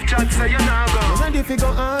me tough chat, say you nah go. You ready fi go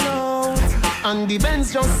all out, and the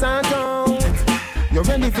Benz just sat out. You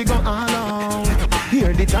ready fi go all out.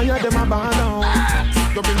 Here the tire them a ball out.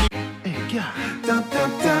 You bring the hey girl. Tap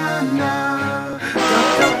tap tap now,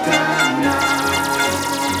 tap tap tap now.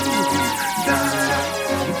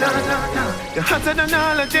 You're hotter than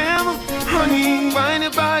all of them, honey. Why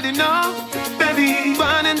anybody know, baby? Go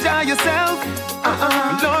and enjoy yourself.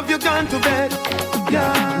 Love you gone to bed.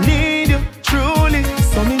 Yeah, need you truly.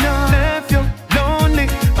 So me not left you lonely,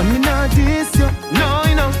 and me not diss you. No,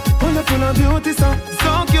 you know, full of beauty, so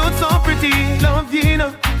cute, so pretty. Love you,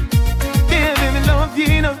 know. Baby, me love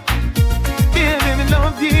you, know. Baby, me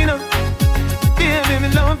love you, know. Baby, me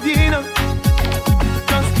love you, know.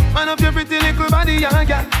 Just man up your pretty little body, yeah,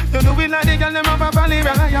 girl. You know we like the girl, them up a valley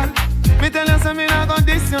royal. Me tell you something I got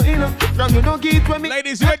this, you know. From you don't get when me.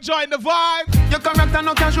 Ladies, you enjoying the vibe? Your character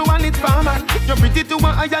no casual, it's formal. You're pretty to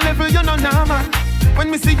a higher level, you're not normal. When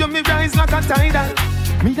me see you, me rise like a tidal.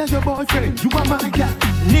 Me as your boyfriend, you are my girl.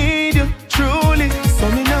 Need you truly, so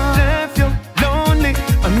me not left you lonely,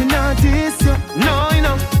 and me not diss you. No, you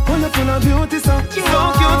know, full of beauty, so cute,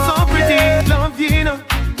 so pretty. Love you, know.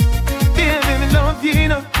 Baby, me love you,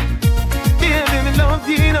 know. Baby, me love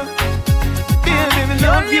you, know. Baby, me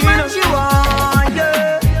love you, know. You want,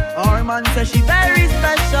 yeah. Our man says she very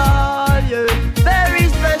special, yeah. Very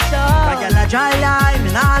special. I get a dry line,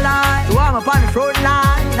 me nah lie. So I'm up on the front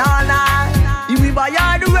line, nah lie. If we buy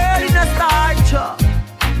all the world in a starch,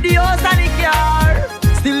 the house and the car.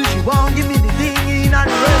 Still she won't give me the thing in and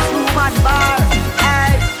the restroom and bar.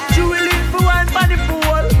 Hey, she willing for one for the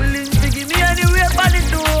pool, willing to give me anywhere for the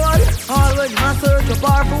door. All when you search a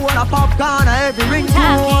bar for one, a popcorn, a every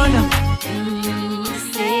ringtone. You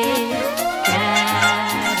say that I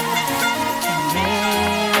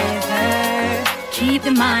can never keep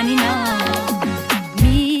the money, no.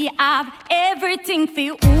 Me have everything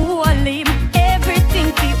for all him,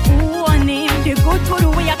 everything for own him. The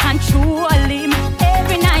good way I control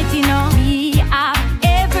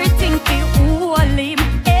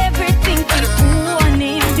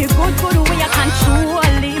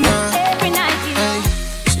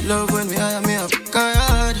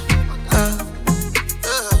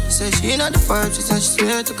said she not the vibe, she said she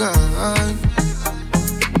swear to God.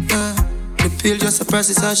 Yeah, the pill just a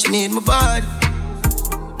process and she need my body.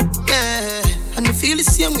 Yeah, and I feel the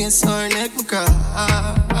same way, so her neck my cry.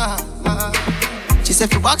 She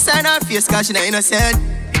said, for box on her face, cause she not innocent.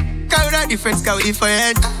 Cause we not different, cause we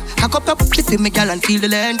different. I cup up the feel me girl and feel the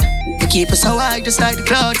land. We keep us so high, just like the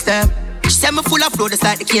clouds them. She said me full of flow, just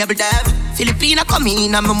like the cable dam. Filipina come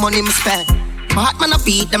in and my money me spend. My heart man I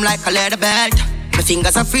beat them like a leather belt. My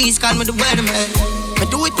fingers are freeze, call me the weatherman. I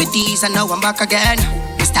do it with these and now I'm back again.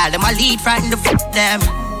 My style them I lead, frighten the fuck them.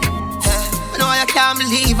 I know I can't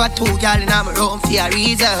believe I two girl in my room for a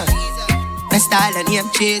reason. My style and name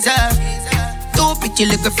chaser. Two pretty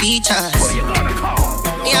little features.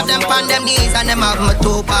 Me have them on them knees and them have my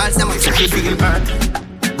two balls. Them if you feel hurt,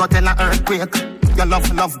 go tell a earthquake. Your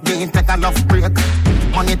love being take a love break.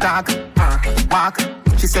 Money talk, walk.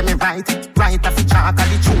 She say me right off the chalk.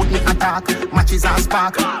 And the truth me attack. Matches and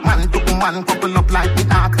spark. Man to man couple up like the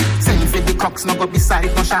ark. Same for the crooks, no go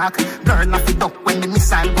beside no shark. Girl off the duck when the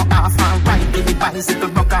missile go off. And ride to the bicycle,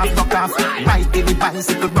 rock off. Ride to the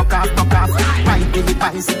bicycle, rock off. Ride to the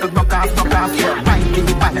bicycle, rock off. Ride to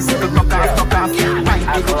the bicycle, rock off. Ride to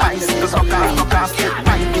the bicycle, rock off.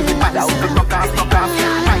 Ride to the bicycle, rock off.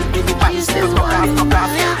 Ride to the bicycle, rock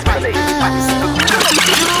off. Ride to the bicycle.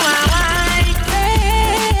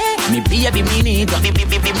 Me baby, me need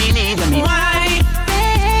me wife.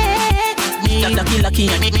 Me lucky,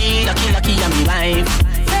 and me wife.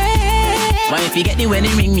 Wife, you get the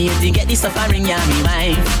wedding ring, me you get the suffering, yeah, me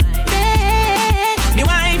wife. Me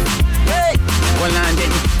wife. Hey. Well, on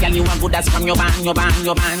then, girl, you are good as from your band.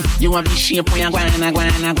 You are be shape when you gwan.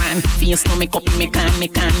 Face no make up, me can.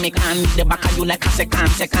 The back of you like a second.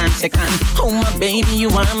 Oh my baby, you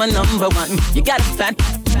are my number one. You got a fat,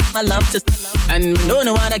 my love to. And no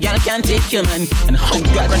other girl can take you, man. And how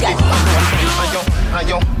God got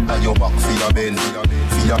Ayo back for your bend. Ayo back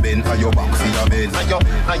for your bend. Ayo back for your bend.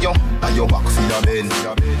 Ayo back for your bend.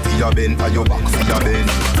 Ayo back for your bend.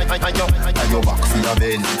 Ayo back for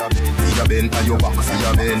your bend. Ayo back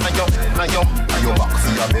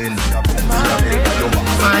for your bend.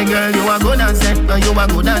 My girl, you are good as it. You are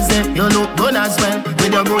good as it. You look good as well.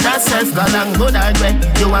 With your good as self, girl, I'm good as well.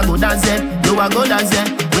 You are good as it. You are good as it.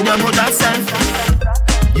 With your good as self.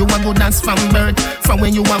 You are good as from birth. From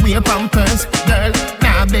when you are wear pampers. Girl,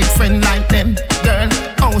 nah big friend like them. Girl,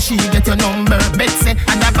 how she get your number? Bet say,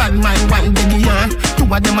 and a bad man wine baby yearn. Two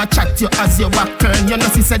of them a chat you as you walk turn. You know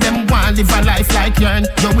she say them want live a life like yearn.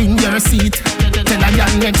 You in your seat. Tell a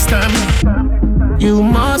girl next term. You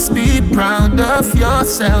must be proud of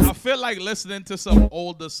yourself. I feel like listening to some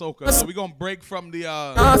older soca. So we're gonna break from the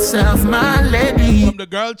yourself, my lady. From the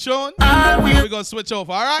girl tune. We're gonna switch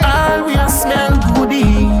over, alright? Always smell goody.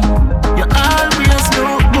 You always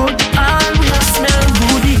look good. Always smell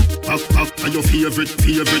goody. Are your favorite?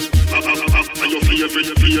 Are your favorite?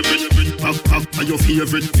 Are your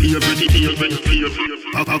favorite?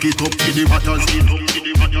 Pack it up to the hatters.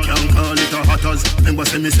 Can't call it a hatters. Remember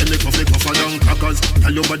say me coffee down crackers.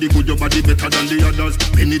 Tell your body good, your body better than the others.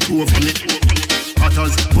 Penny two of me.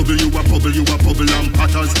 Hatters, bubble you a bubble and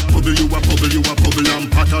patters. Bubble you a bubble and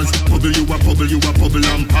patters. Bubble you a bubble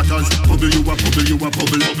and patters. Bubble you a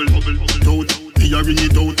bubble. Don't, me a ring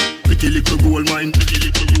it out. Pretty little gold mine.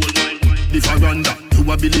 The veranda, you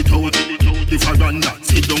a build it out. The veranda,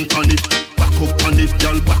 sit down on it. Back up on it,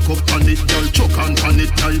 girl, back up on it. Girl, choke on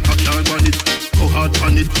it, girl, back down on it. Go hard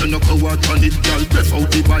on it, you no go hard on it. Girl, breath out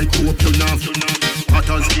the bike, hope you nav.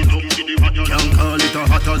 Hatters, can't call it a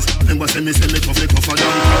hatters. Remember say me coffee down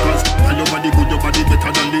crackers. Tell your body good, your body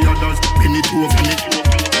better than the others. Penny two of me.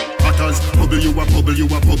 Hatters, bubble you a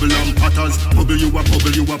bubble and patters. Bubble you a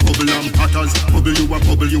bubble and patters. Bubble you a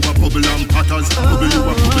bubble and patters. Bubble you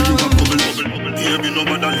a bubble. Hear me no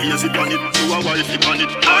matter lazy on it. You a wifey on it.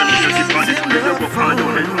 I'm lazy on it. You go find your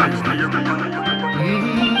head.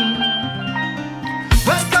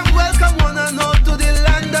 Welcome one and all to the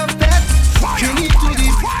land of death. You need to the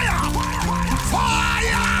fire.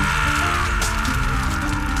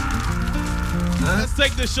 Let's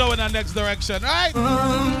take the show in our next direction, right?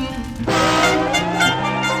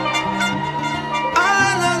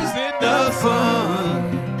 Islands in the fun.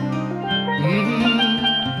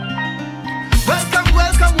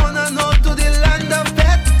 Welcome one and all to the land of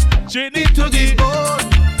death. GT to the bone.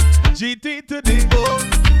 GT to the bone.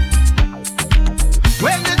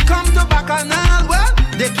 When it comes to Bacchanal, well,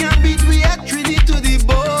 they can't beat we at Trinity to the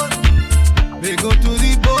bone. They go to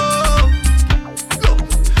the bone. Look,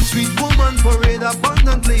 sweet woman parade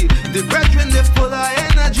abundantly. The brethren, they full of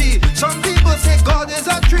energy. Some people say God is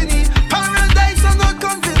a Trinity. Paradise are not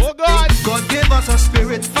convinced. Oh God. God gave us a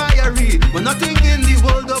spirit fiery, but nothing in the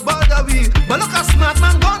world about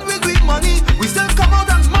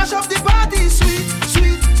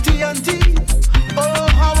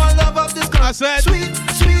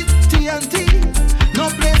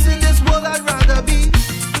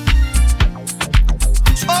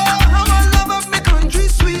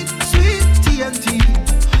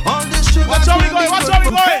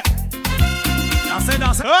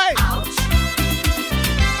know, sir. Hey. Ouch.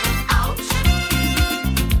 Ouch.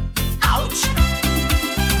 Ouch.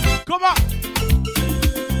 Come on.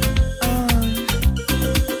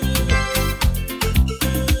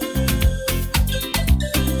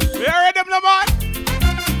 You heard them, Lamont?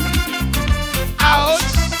 Ouch.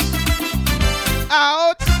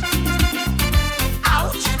 Ouch.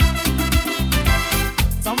 Ouch.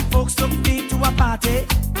 Some folks took me to a party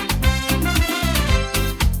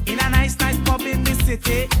in a nice pub in the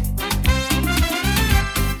city.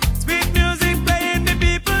 Sweet music playing, the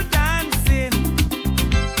people dancing.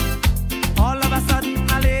 All of a sudden,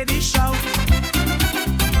 a lady shout,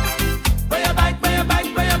 "Where you bite, where you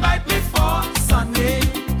bite, where you bite me for Sunday?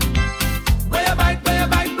 Where you bite, where you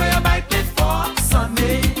bite, where you bite me for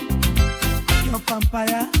Sunday? Your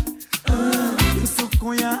vampire, you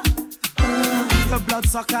sukunya, your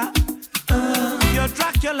bloodsucker, your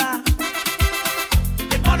Dracula."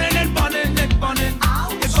 It's bunning, it's bunning, it's bunning.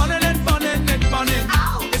 It's bunning, it's bunning, it's bunning.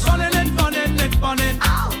 It's bunning, it's bunning, it's bunning.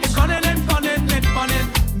 It's bunning, it's bunning, it's bunning.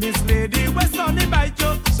 Miss Lady, where Sonny bite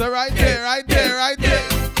you? So right there, right there, right there.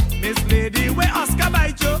 Miss Lady, where Oscar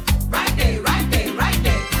bite you? Right there, right there, right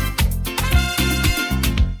there.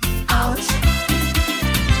 Ouch.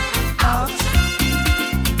 Ouch.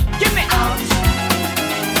 Give me ouch.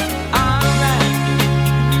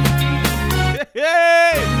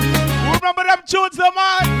 Hey! Remember them tunes,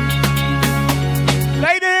 man?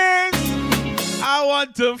 Ladies, I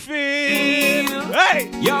want to feel. Hey!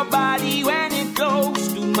 Your body when it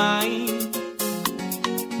close to mine.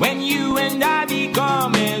 When you and I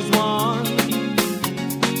become as one,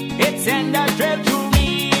 it sends a thrill to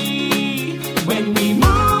me. When we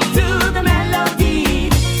move to the melody,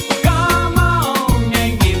 come on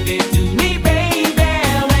and give it to me, baby.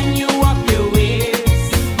 When you walk your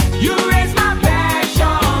waist, you raise my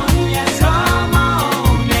passion. Yes, come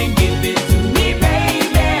on and give it to me,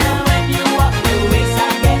 baby. When you walk your waist,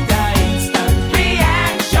 I get an instant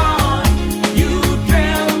reaction. You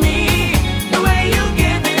thrill me the way you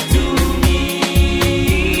give it to me.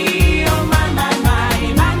 Oh my, my, my,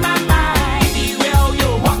 my, my, my. The way how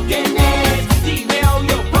you're walking it, the way how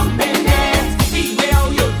you're pumping it, the way how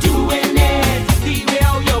you're doing it, the way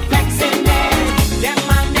how you're flexing it. Them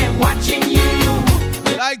man, them watching you.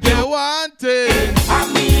 Like they want it.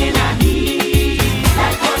 I'm in a heat,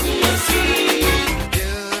 like honey and sweet.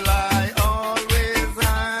 Girl, I always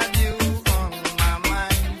had you on my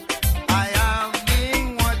mind. I have been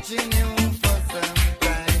watching you for some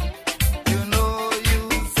time. You know you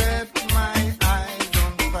set my eyes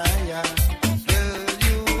on fire. Girl,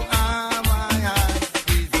 you are my heart's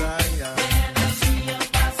desire.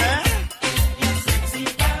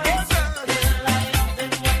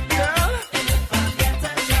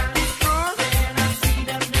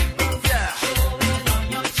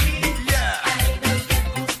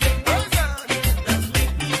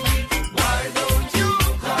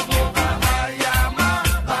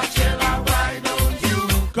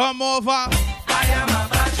 Come over. I am a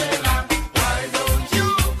bachelor. Why don't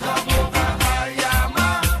you come over? I am a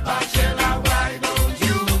bachelor. Why don't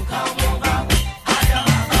you come over? I am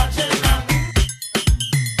a bachelor.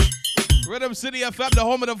 Rhythm City FM, the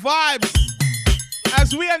home of the vibes.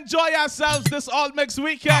 As we enjoy ourselves this all mixed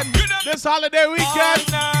weekend, this holiday weekend.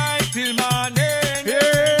 All night till morning.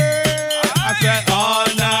 Yeah. I said all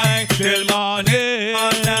night till morning.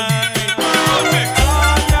 All night.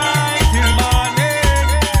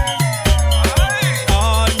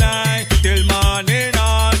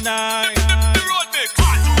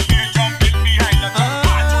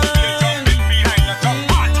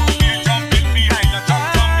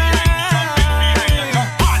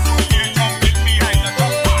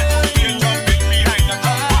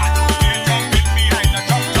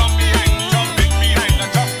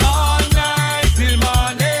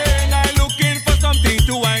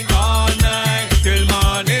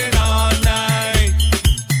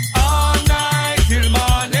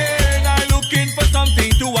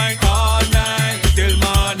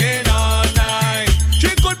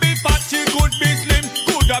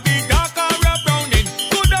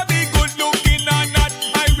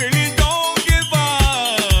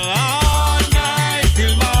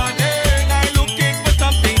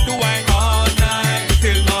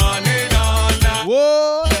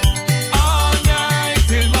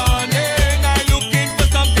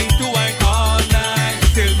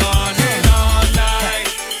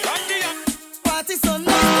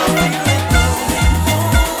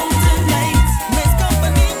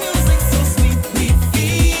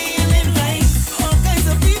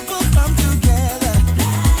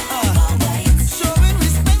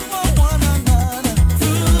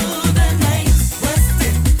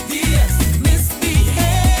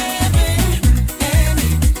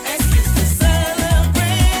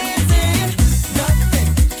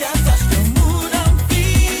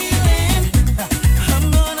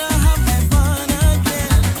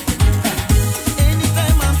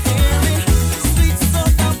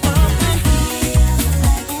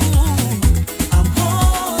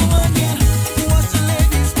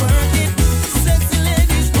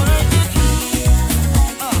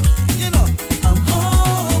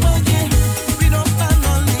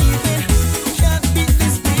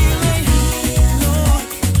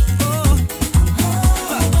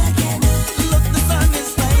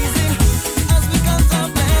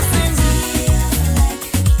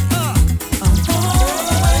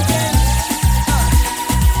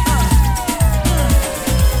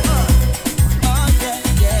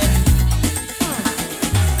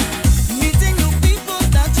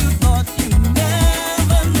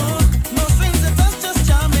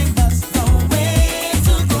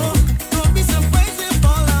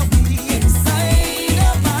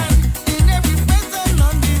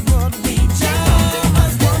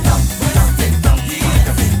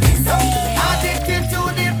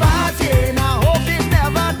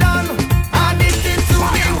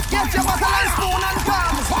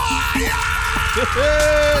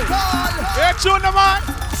 tune, the man.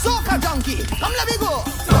 Soca junkie, come let me go.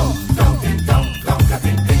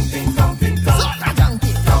 Soca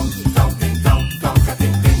junkie.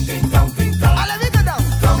 I'll let me go down.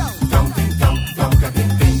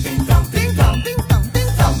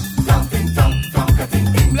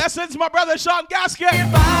 Blessings, my brother Sean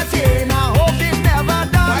Gaskin.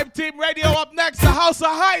 Hype Team Radio up next. The House of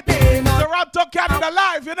Hype. Toronto, Canada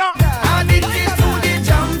live, you know. Addicted to the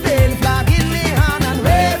jumping, flag in me hand and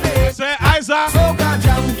waving. Say Isa. Soca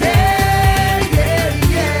junkie,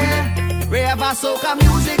 yeah. Rave soca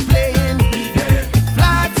music playing.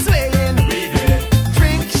 Flag swaying.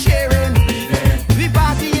 Drink sharing. We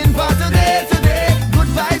partying for today. Good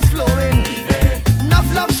vibes flowing. Enough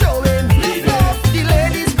love showing. The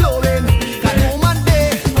ladies glowing. Canoe Monday.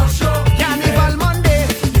 Carnival Monday.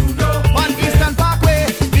 On Eastern Parkway.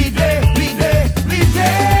 We day.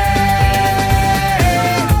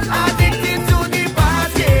 Addicted to the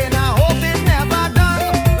party. And I hope it never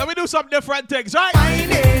done. Let me do some different things, right?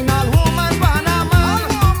 Finding all woman Panama.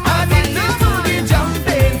 Addicted to the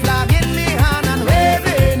jumping. Flag in me hand and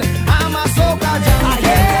waving. I'm a soca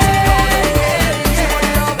junkie.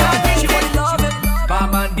 She want love it.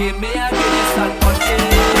 Barman give me a Guinness and punch it.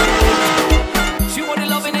 She want the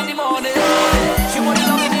loving in the morning. She want the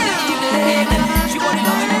loving in the evening. She want the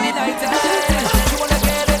loving in the night time. She want to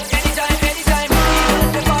get it anytime. Even if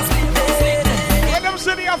they pass me dead.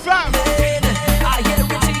 Rhythmcityfm. I hear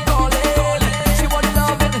Richie calling. She want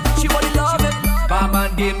the loving. Barman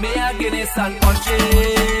give me a Guinness and punch it.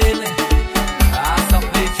 Some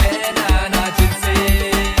gin and a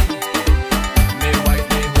ginseng. Me wife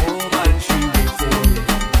me home and she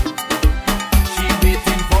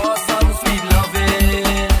waiting for some sweet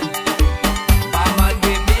loving. Barman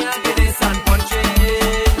give me a Guinness and punch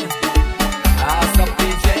it. Some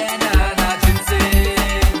gin and a ginseng.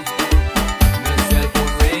 Me cell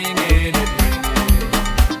phone ringing.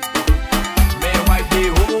 Me wife me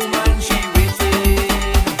home and she waiting.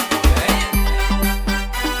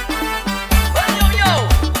 Yo,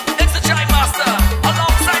 it's the Chai Master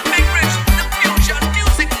alongside Big Rich, the fusion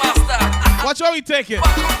music master. Watch how we take it.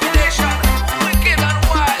 Combination, wicked and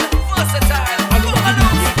wild, versatile.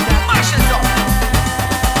 Mash it up.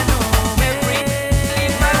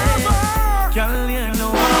 Girl, you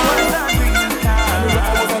know I was a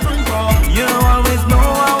drinker. You always know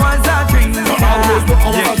I was a drinker.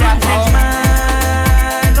 You can't change my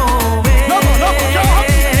no way.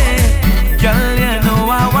 Girl, you know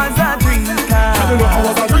I was a drinker.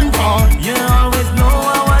 You always know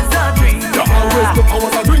I was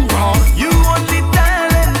a drinker. You only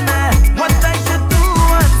telling me what I should do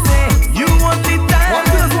and say. You only telling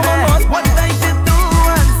me what I should do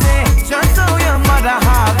and say. Just so your mother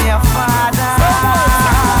have your father.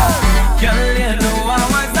 Girl, you know I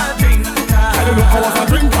was a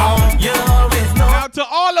drinker. You always know. Now to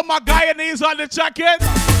all of my Guyanese on the check-in,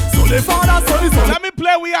 let me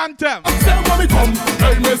play we anthem.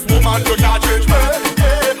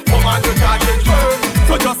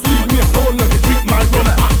 So just leave me alone, let me drink my rum.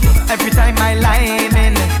 Every time I line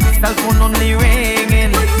in, cell phone only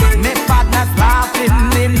ringing. My partner's laughing,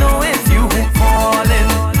 they know it's you calling,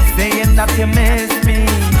 saying that you miss me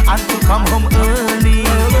and to come home early.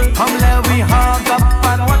 Come let we hug up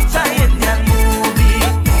and watch a Indian movie.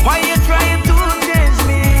 Why you trying to change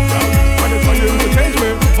me?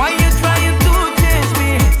 Why you trying to change me?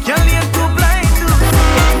 Girl, you're too blind to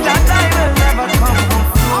see that I will never come home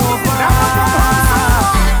sober.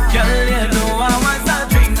 Girl, you know I was a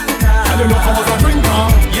drinker.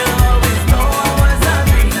 You always know I was a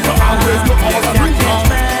drinker. You can't change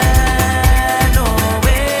me, no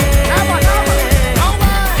way.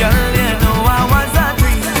 Girl, you know I was a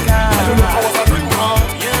drinker.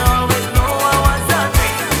 You always know I was a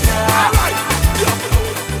drinker.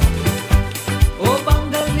 Oh,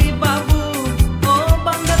 Bangali Babu. Oh,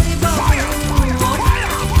 Bangali Babu.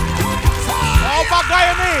 All my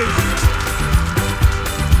Guyanese.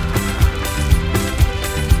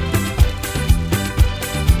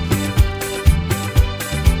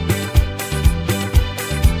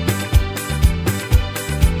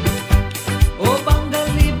 Oh,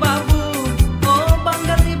 Bangali Babu. Oh,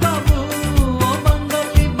 Bangali Babu. Oh,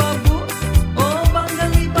 Bangali Babu. Oh,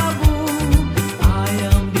 Bangali Babu. I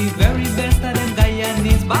am the very best at the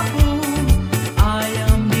Guyanese Babu. I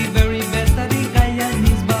am the very best at the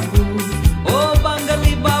Guyanese Babu. Oh,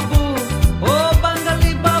 Bangali Babu. Oh,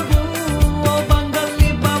 Bangali Babu. Oh, Bangali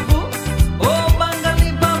Babu. Oh, Bangali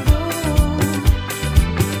Babu.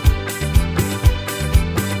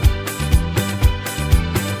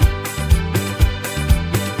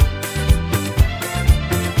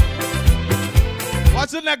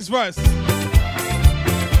 What's the next verse?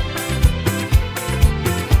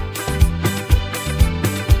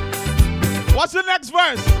 What's the next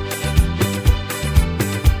verse?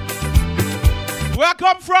 Where I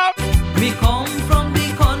come from? We come from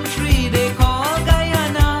the country they call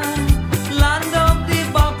Guyana, land of the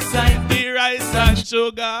bauxite, the rice and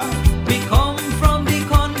sugar. We come from the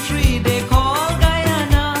country they call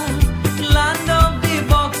Guyana, land of the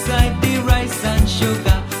bauxite, the rice and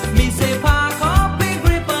sugar. Me say pack up me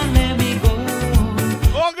grip and let me go.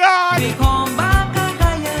 Oh God! We come back to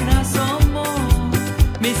Guyana some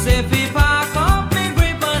more. Me say fi pack up me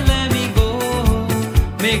grip and let me go.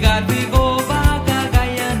 May God we go back to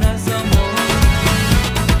Guyana some more.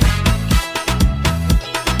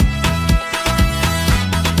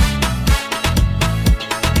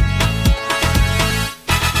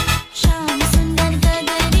 शाम सुंदर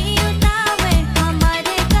गगरी उठावे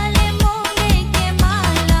हमारे गले मोंगे के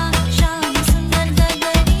माला शाम सुंदर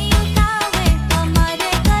गगरी उठावे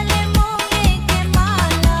हमारे गले मोंगे के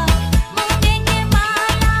माला मोंगे के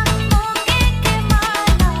माला मोंगे के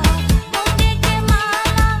माला मोंगे के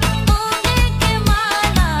माला मोंगे के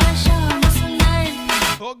माला शाम सुंदर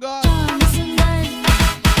Oh God!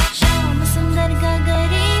 शाम सुंदर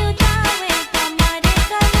गगरी उठावे हमारे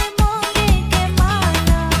गले मोंगे के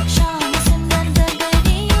माला शाम सुंदर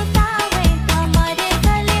गगरी उठावे हमारे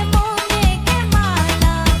गले मोंगे के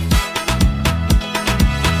माला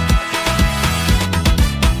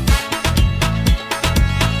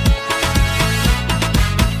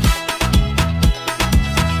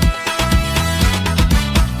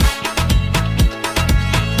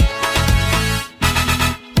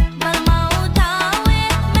बलमा उठावे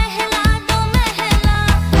महला दो महला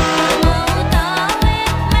बलमा उठावे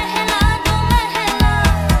महला दो महला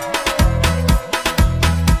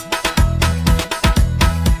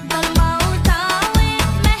बलमा उठावे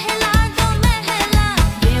महला दो महला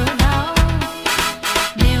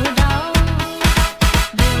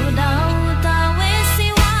देवदाओ उठावे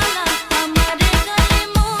सिवाला हमारे गले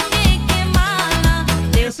मोंगे के माला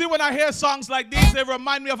You see, when I hear songs like these, they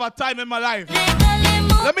remind me of a time in my life.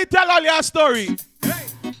 Let me tell all your story.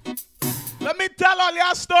 Let me tell all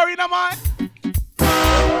your story, now, man.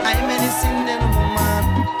 I met a Indian woman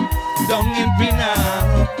down in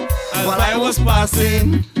Pinal. While I was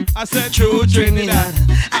passing, I said through Trinidad.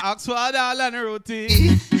 I asked for a dollar and a roti.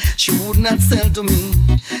 She would not sell to me.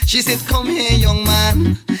 She said, come here, young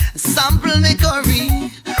man, sample me curry.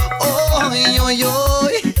 Oh, yo, yo,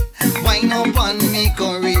 wine up on me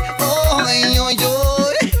curry. Oh, yo, yo,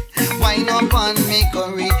 wine up on me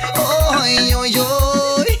curry. Oh, yo, yo,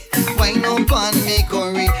 wine up on me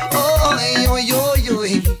curry. Oh, yo, yo, yo,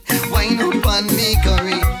 wine up on me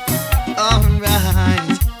curry. All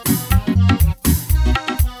right.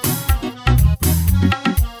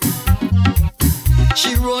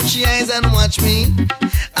 She rolled she eyes and watched me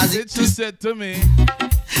as it She said to me,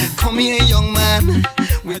 come here, young man.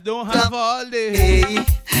 I don't have all day.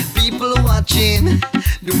 People watching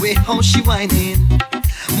the way how she whining,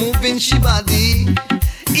 moving she body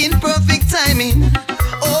in perfect timing.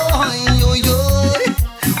 Oh, yo, yo,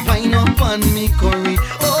 wine up on me, curry.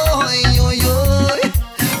 Oh, yo, yo,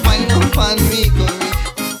 wine up on me, curry.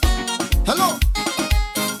 Hello.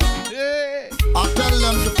 I tell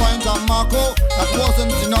them to find a Marco. That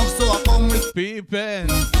wasn't enough, so I come with peeping.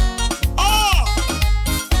 Ah!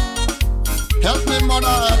 Help me, mother,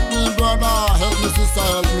 help me, brother, help me, sister,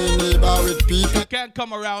 help me, neighbor with people. You can't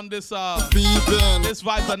come around this peeping. This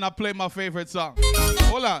vibe and not play my favorite song.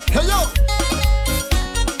 Hold on. Hey yo!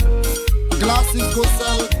 Glasses go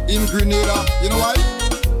sell in Grenada. You know why?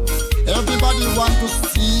 Everybody want to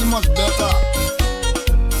see much better.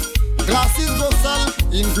 Glasses go sell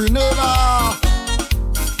in Grenada.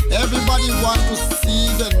 Everybody want to see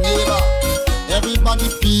the neighbor. Everybody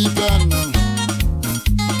peeping.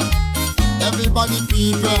 Everybody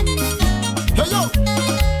peeping. Hey yo!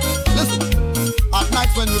 Listen. At night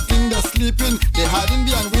when you think they're sleeping, they hiding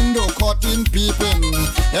behind window, caught in peeping.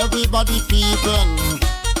 Everybody peeping.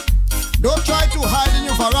 Don't try to hide in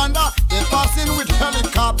your veranda. They're passing with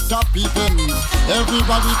helicopter peeping.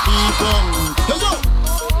 Everybody peeping. Hey yo!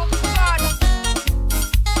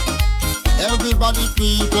 Everybody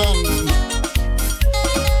peeping.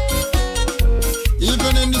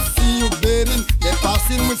 Even in the sea you bathing, they're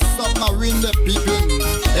passing with submarine, they're peeping.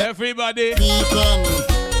 Everybody peeping.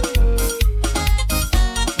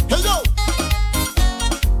 Hey yo!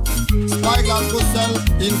 Spyglass go sell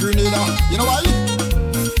in Grenada. You know why?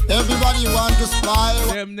 Everybody want to spy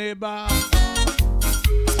them neighbor.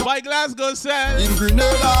 Spyglass go sell in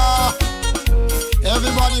Grenada.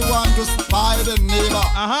 Everybody want to spy the neighbor.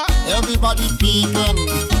 Everybody peeping.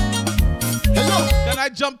 Hey yo! Can I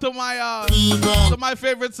jump to my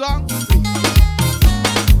favorite song?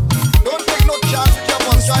 Don't take no chance with your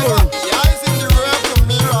bus driver. The eyes in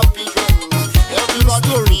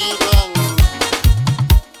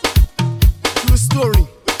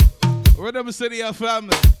Rhythm City FM.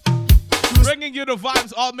 Bringing you the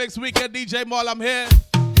vibes all mixed weekend. DJ Maul, I'm here.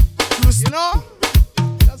 You know,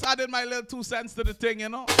 just added my little 2 cents to the thing, you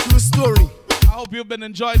know. True story. I hope you've been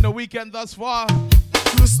enjoying the weekend thus far.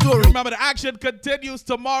 True story. Remember, the action continues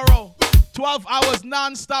tomorrow. 12 hours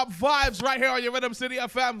non-stop vibes right here on your Rhythm City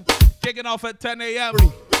FM. Kicking off at 10 a.m.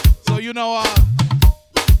 So you know,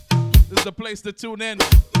 this is the place to tune in.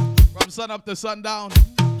 From sun up to sundown.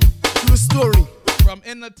 True story. From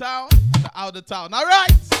in the town to out of town. All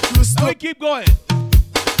right. True story. Now we keep going.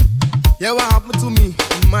 Yeah, what happened to me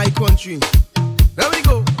in my country? There we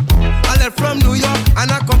go. I left from New York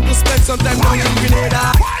and I come to spend some time down in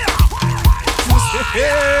Grenada.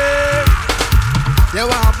 Yeah,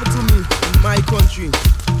 what happened to me in my country?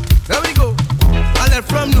 There we go. I left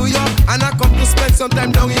from New York and I come to spend some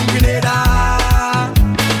time down in Grenada.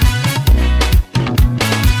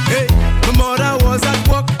 Hey, my mother was at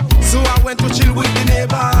work, so I went to chill with the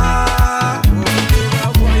neighbor.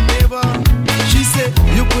 She said,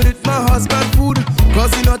 you could eat my husband food,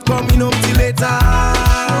 cause he not coming home till later.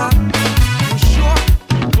 You sure?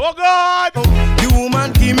 Oh God! The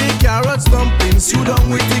woman give me carrots, dumplings, you done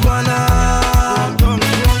with the banana. Wrong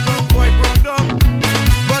boy, wrong.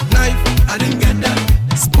 But knife, I didn't get that.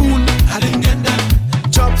 Spoon, I didn't get that.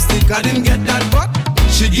 Chopstick, I didn't get that. But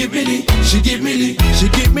she give me the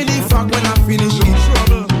fuck when I finish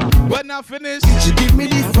it. When I finish, she give me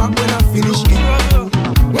the fuck when I finish it.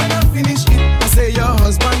 When I finish it, I say your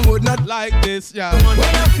husband would not like this, yeah. When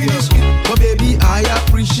I finish it, but baby I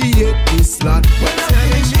appreciate this lot. When I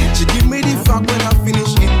finish it, she give me the fuck when I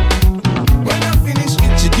finish it. When I finish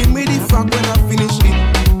it, she give me the fuck when I finish it.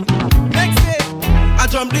 Next day, I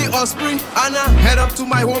jump the Osprey and I head up to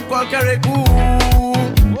my home called Caribou.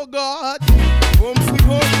 Oh God, home sweet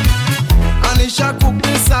home. Anisha cook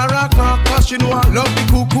me Saraka, cause she know I love the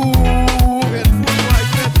cuckoo.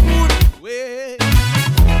 Get food. Wait.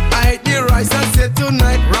 I ate the rice and said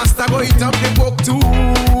tonight, Rasta go eat up the book too.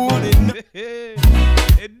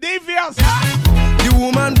 Devious. The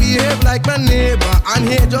woman behave like my neighbor and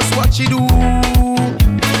hear just what she do.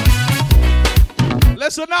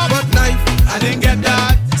 Listen up. But knife, I didn't get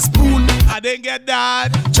that. Spoon, I didn't get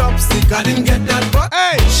that. Chopstick, I didn't get that. But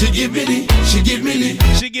hey, she give me the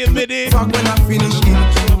fuck when I finish it.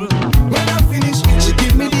 When I finish it, she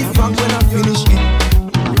give me the fuck when I finish it.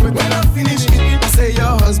 When I finish it, I say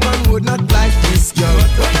your husband would not like this girl.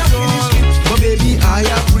 When I finish it, but baby I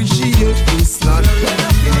appreciate this lot. When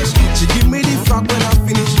I finish it, she give me the fuck when I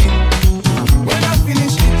finish it. When I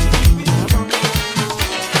finish it, she give me the fuck.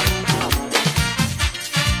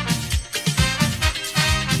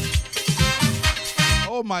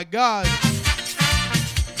 Oh my God.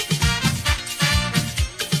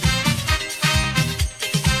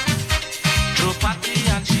 Dropati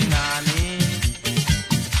and Shinani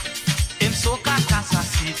in Soka Casa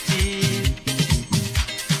City.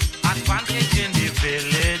 Advantage in the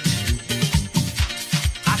village.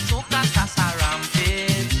 Asoka Casa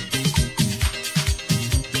Rampage.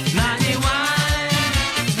 Nani wine,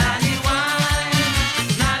 Nani wine,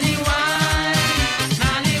 Nani wine,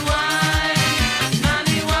 Nani wine,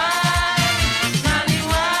 Nani wine, Nani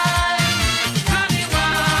wine, Nani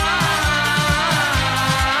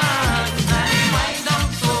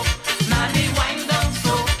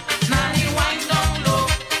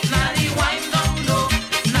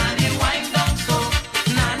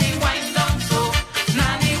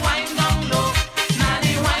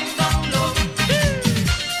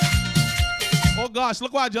gosh,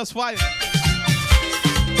 look what I just fired.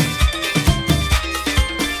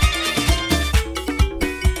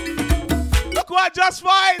 Look what I just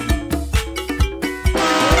fired.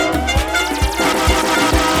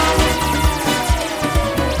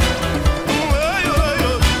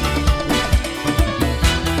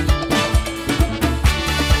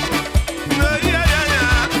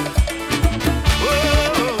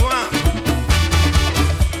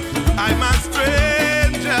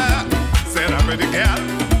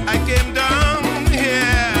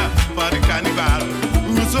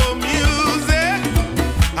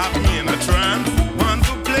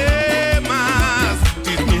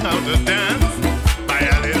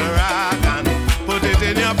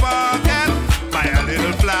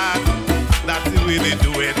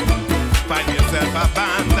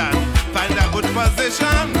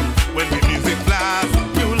 Position. When the music blasts,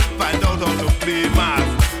 you'll find out how to play mass.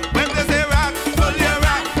 When they say rock, pull your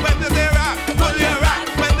rock. When they say rock, pull your rock.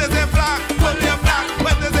 When they say black, pull your black.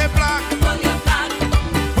 When they say black, pull your black.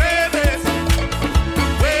 Wave it,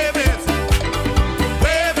 wave it,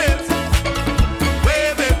 wave it,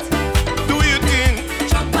 wave it. Do your thing,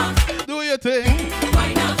 jump up. Do your thing,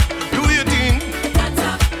 why not? Do your thing, that's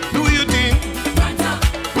up. Do your thing,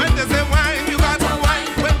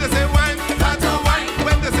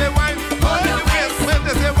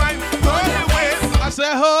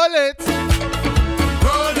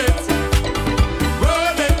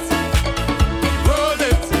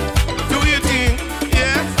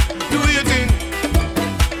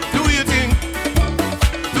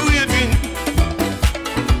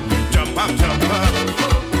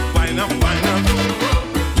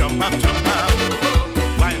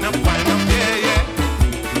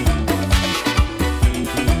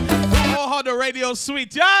 radio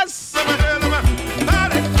suite. Yes!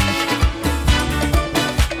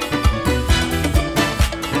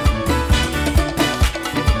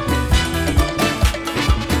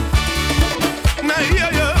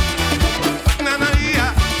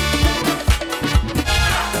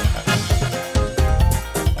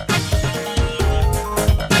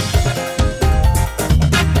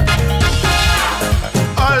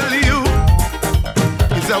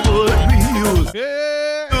 A word we use.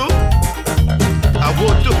 A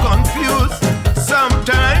word to confuse.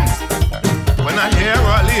 Sometimes when I hear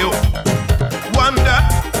all you, wonder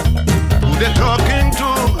who they talking to.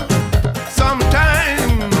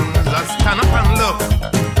 Sometimes I stand up and look.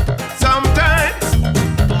 Sometimes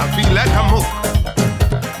I feel like I'm hooked.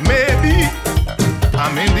 Maybe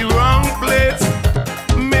I'm in the wrong place.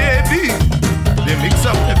 Maybe they mix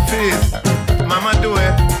up the face. Mama do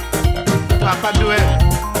it, Papa do it.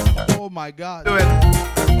 Oh my God. Do it.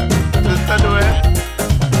 Sister, do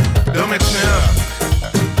it. Don't mix me up.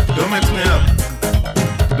 Don't mix me up.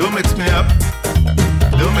 Don't mix me up.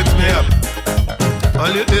 Don't mix me up.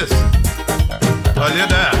 All you this. All you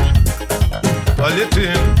that. All you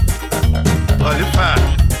thin. All you fat.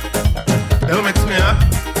 Don't mix me up.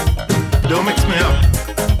 Don't mix me up.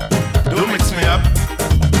 Don't mix me up.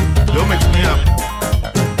 Don't mix me up.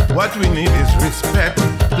 What we need is respect.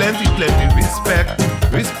 Plenty, plenty respect.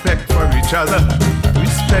 Respect for each other.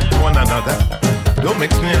 Respect one another. Don't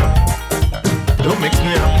mix me up. Don't mix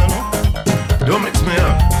me up. No, no. Don't mix me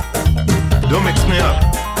up. Don't mix me up.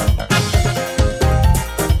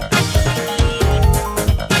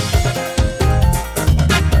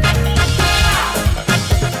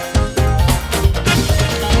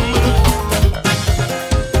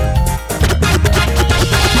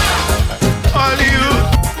 All you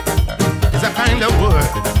is a kind of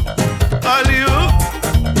word. All you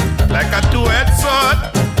like a two-edged sword,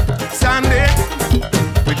 standing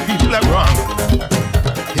with people are wrong.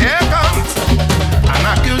 Here comes an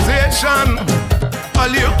accusation.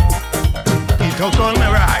 All you eat out all my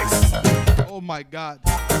rice. Oh my God.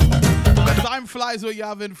 Time flies when you're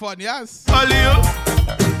having fun, yes? All you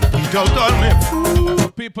eat out all my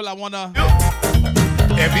food. People, I wanna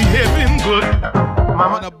behaving good. I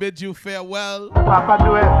wanna bid you farewell. Papa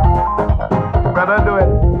do it. Brother do it.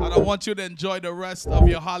 And I want you to enjoy the rest of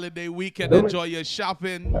your holiday weekend. Enjoy your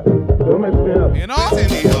shopping. Don't mix me up. You know?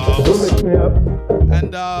 Don't mix me up.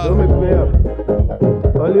 And don't mix me up.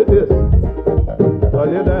 All you this. All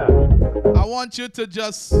you that. I want you to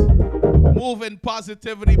just move in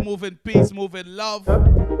positivity, move in peace, move in love.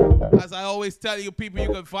 As I always tell you, people, you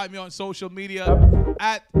can find me on social media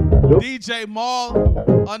at DJ Mall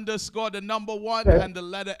 _ the number 1 and the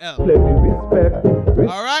letter L.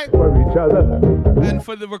 All right? For each other. And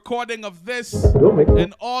for the recording of this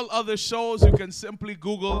and all other shows, you can simply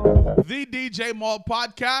Google the DJ Mall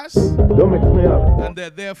Podcast. Don't mix me up. And they're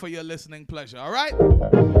there for your listening pleasure. All right?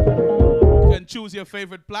 You can choose your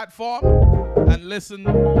favorite platform and listen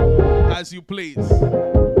as you please.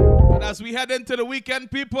 But as we head into the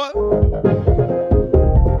weekend, people,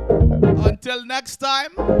 until next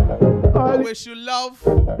time, I wish you love,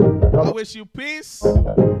 I wish you peace,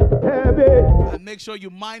 and make sure you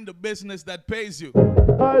mind the business that pays you.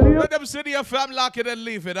 Rhythmcityfm, lock it and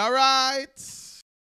leave it, all right?